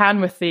as you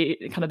can with the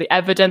kind of the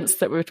evidence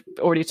that we've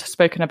already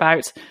spoken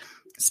about,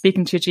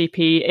 speaking to your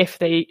GP,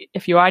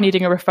 if you are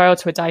needing a referral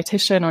to a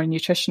dietitian or a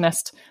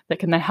nutritionist that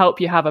can then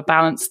help you have a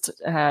balanced,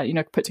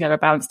 put together a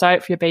balanced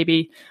diet for your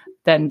baby,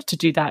 then to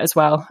do that as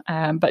well.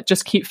 But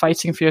just keep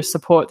fighting for your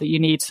support that you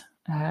need,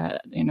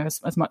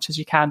 as much as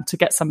you can, to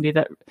get somebody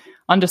that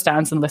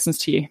understands and listens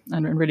to you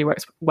and really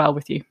works well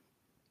with you.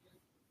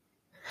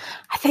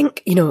 I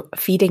think,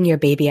 feeding your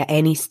baby at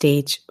any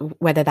stage,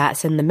 whether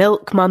that's in the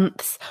milk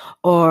months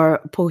or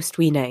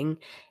post-weaning,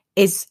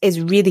 is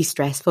really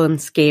stressful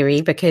and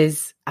scary,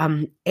 because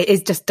it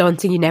is just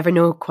daunting. You never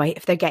know quite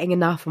if they're getting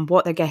enough and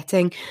what they're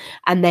getting.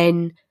 And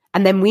then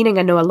And then weaning,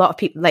 I know a lot of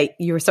people, like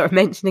you were sort of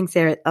mentioning,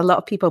 Sarah, a lot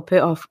of people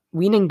put off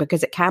weaning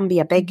because it can be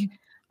a big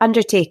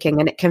undertaking,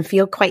 and it can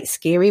feel quite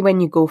scary when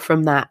you go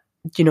from that,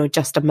 you know,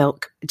 just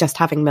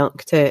having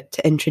milk to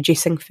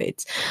introducing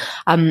foods,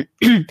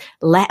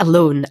 let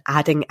alone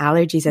adding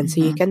allergies in.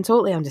 So you can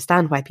totally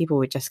understand why people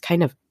would just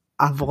kind of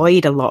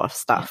avoid a lot of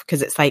stuff,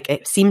 because it's like,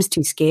 it seems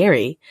too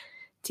scary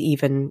to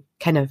even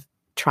kind of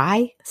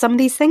try some of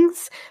these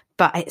things.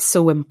 But it's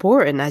so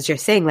important, as you're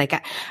saying. Like,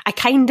 I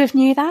kind of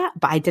knew that,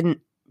 but I didn't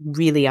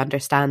really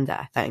understand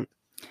it,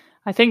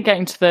 I think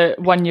getting to the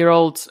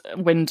 1-year-old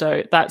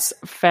window, that's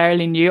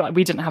fairly new.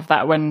 We didn't have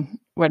that when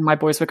my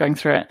boys were going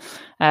through it.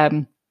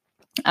 And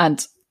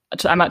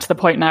I'm at to the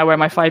point now where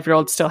my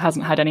 5-year-old still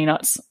hasn't had any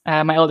nuts.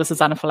 My eldest is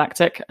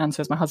anaphylactic, and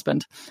so is my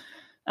husband.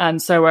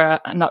 And so we're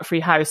a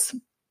nut-free house.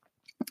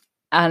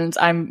 And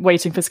I'm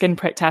waiting for skin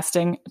prick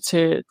testing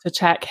to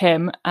check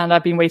him. And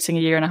I've been waiting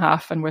 1.5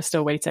 years, and we're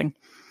still waiting.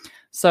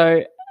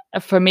 So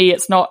for me,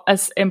 it's not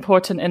as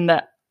important in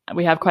that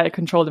we have quite a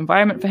controlled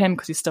environment for him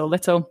because he's still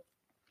little.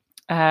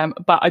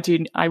 But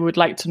I would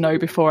like to know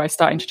before I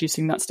start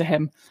introducing nuts to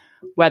him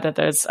whether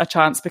there's a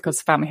chance because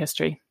of family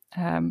history.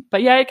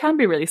 But yeah, it can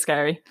be really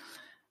scary.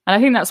 And I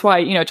think that's why,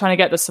 you know, trying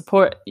to get the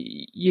support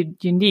you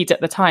need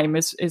at the time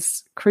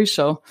is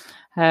crucial.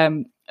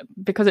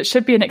 Because it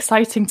should be an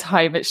exciting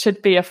time. It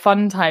should be a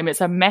fun time.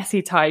 It's a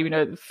messy time. You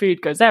know, the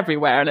food goes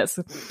everywhere, and it's,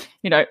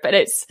 you know, but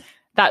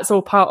that's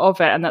all part of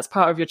it, and that's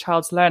part of your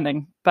child's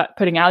learning. But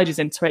putting allergies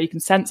into it, you can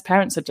sense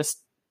parents are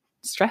just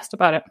stressed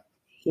about it.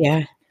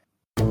 Yeah.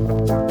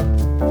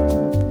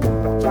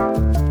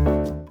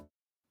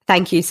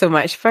 Thank you so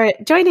much for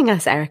joining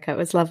us, Erica. It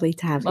was lovely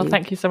to have you. Well,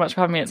 thank you so much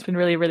for having me. It's been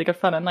really, really good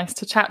fun, and nice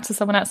to chat to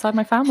someone outside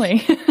my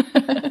family.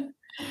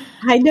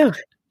 I know.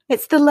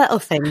 It's the little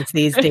things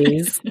these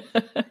days.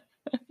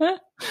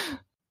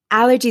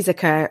 Allergies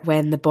occur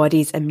when the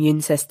body's immune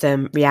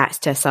system reacts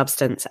to a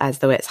substance as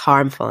though it's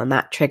harmful, and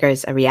that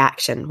triggers a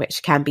reaction,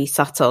 which can be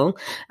subtle,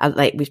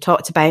 like we've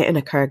talked about, and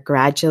occur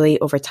gradually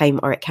over time,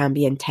 or it can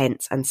be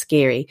intense and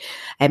scary.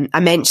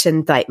 I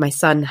mentioned like my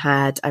son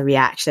had a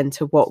reaction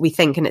to what we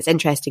think, and it's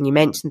interesting you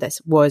mentioned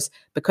this, was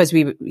because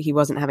he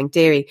wasn't having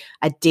dairy,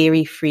 a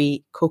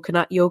dairy-free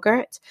coconut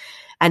yogurt.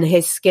 And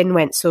his skin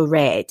went so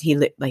red, he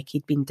looked like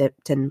he'd been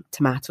dipped in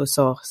tomato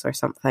sauce or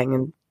something,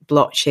 and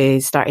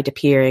blotches started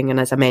appearing. And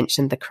as I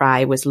mentioned, the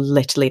cry was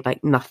literally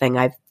like nothing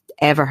I've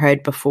ever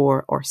heard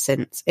before or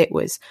since. It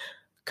was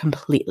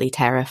completely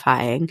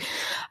terrifying.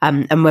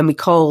 And when we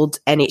called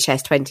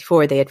NHS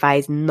 24, they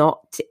advised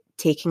not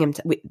taking him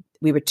to,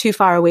 we were too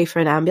far away for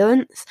an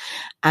ambulance,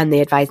 and they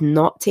advised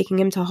not taking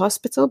him to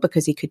hospital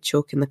because he could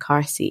choke in the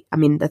car seat. I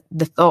mean,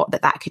 the thought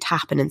that could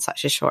happen in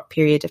such a short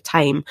period of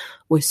time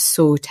was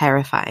so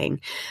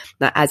terrifying.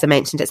 Now, as I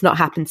mentioned, it's not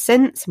happened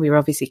since. We were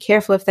obviously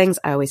careful of things.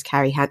 I always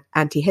carry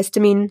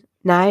antihistamine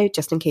now,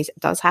 just in case it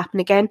does happen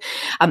again.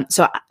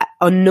 So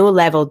on no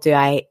level do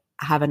I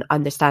have an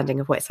understanding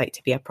of what it's like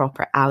to be a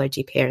proper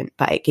allergy parent,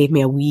 but it gave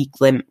me a wee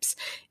glimpse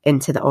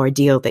into the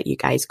ordeal that you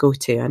guys go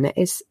to, and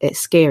it's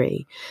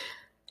scary.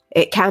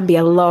 It can be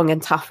a long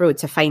and tough road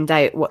to find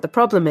out what the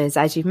problem is,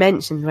 as you've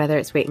mentioned, whether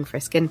it's waiting for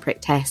a skin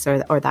prick test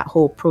or that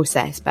whole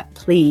process. But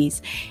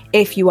please,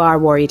 if you are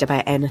worried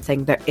about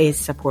anything, there is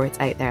support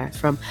out there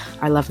from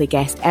our lovely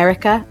guest,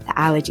 Erica, the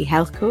Allergy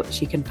Health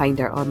Coach. You can find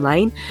her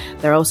online.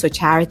 There are also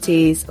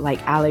charities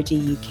like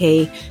Allergy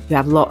UK who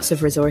have lots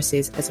of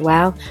resources as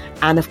well.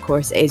 And of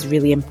course, it is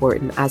really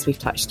important, as we've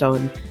touched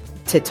on,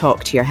 to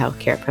talk to your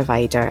healthcare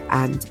provider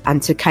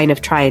and to kind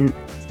of try and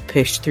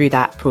push through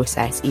that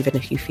process, even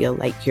if you feel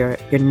like you're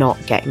not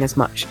getting as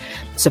much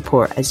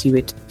support as you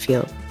would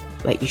feel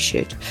like you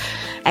should.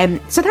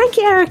 So thank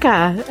you,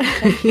 Erica.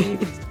 Thank you.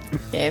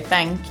 Yeah,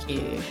 thank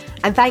you.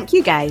 And thank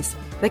you, guys.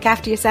 Look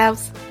after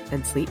yourselves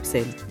and sleep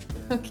soon.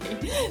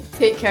 Okay.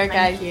 Take care,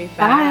 guys. Thank you.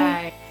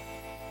 Bye.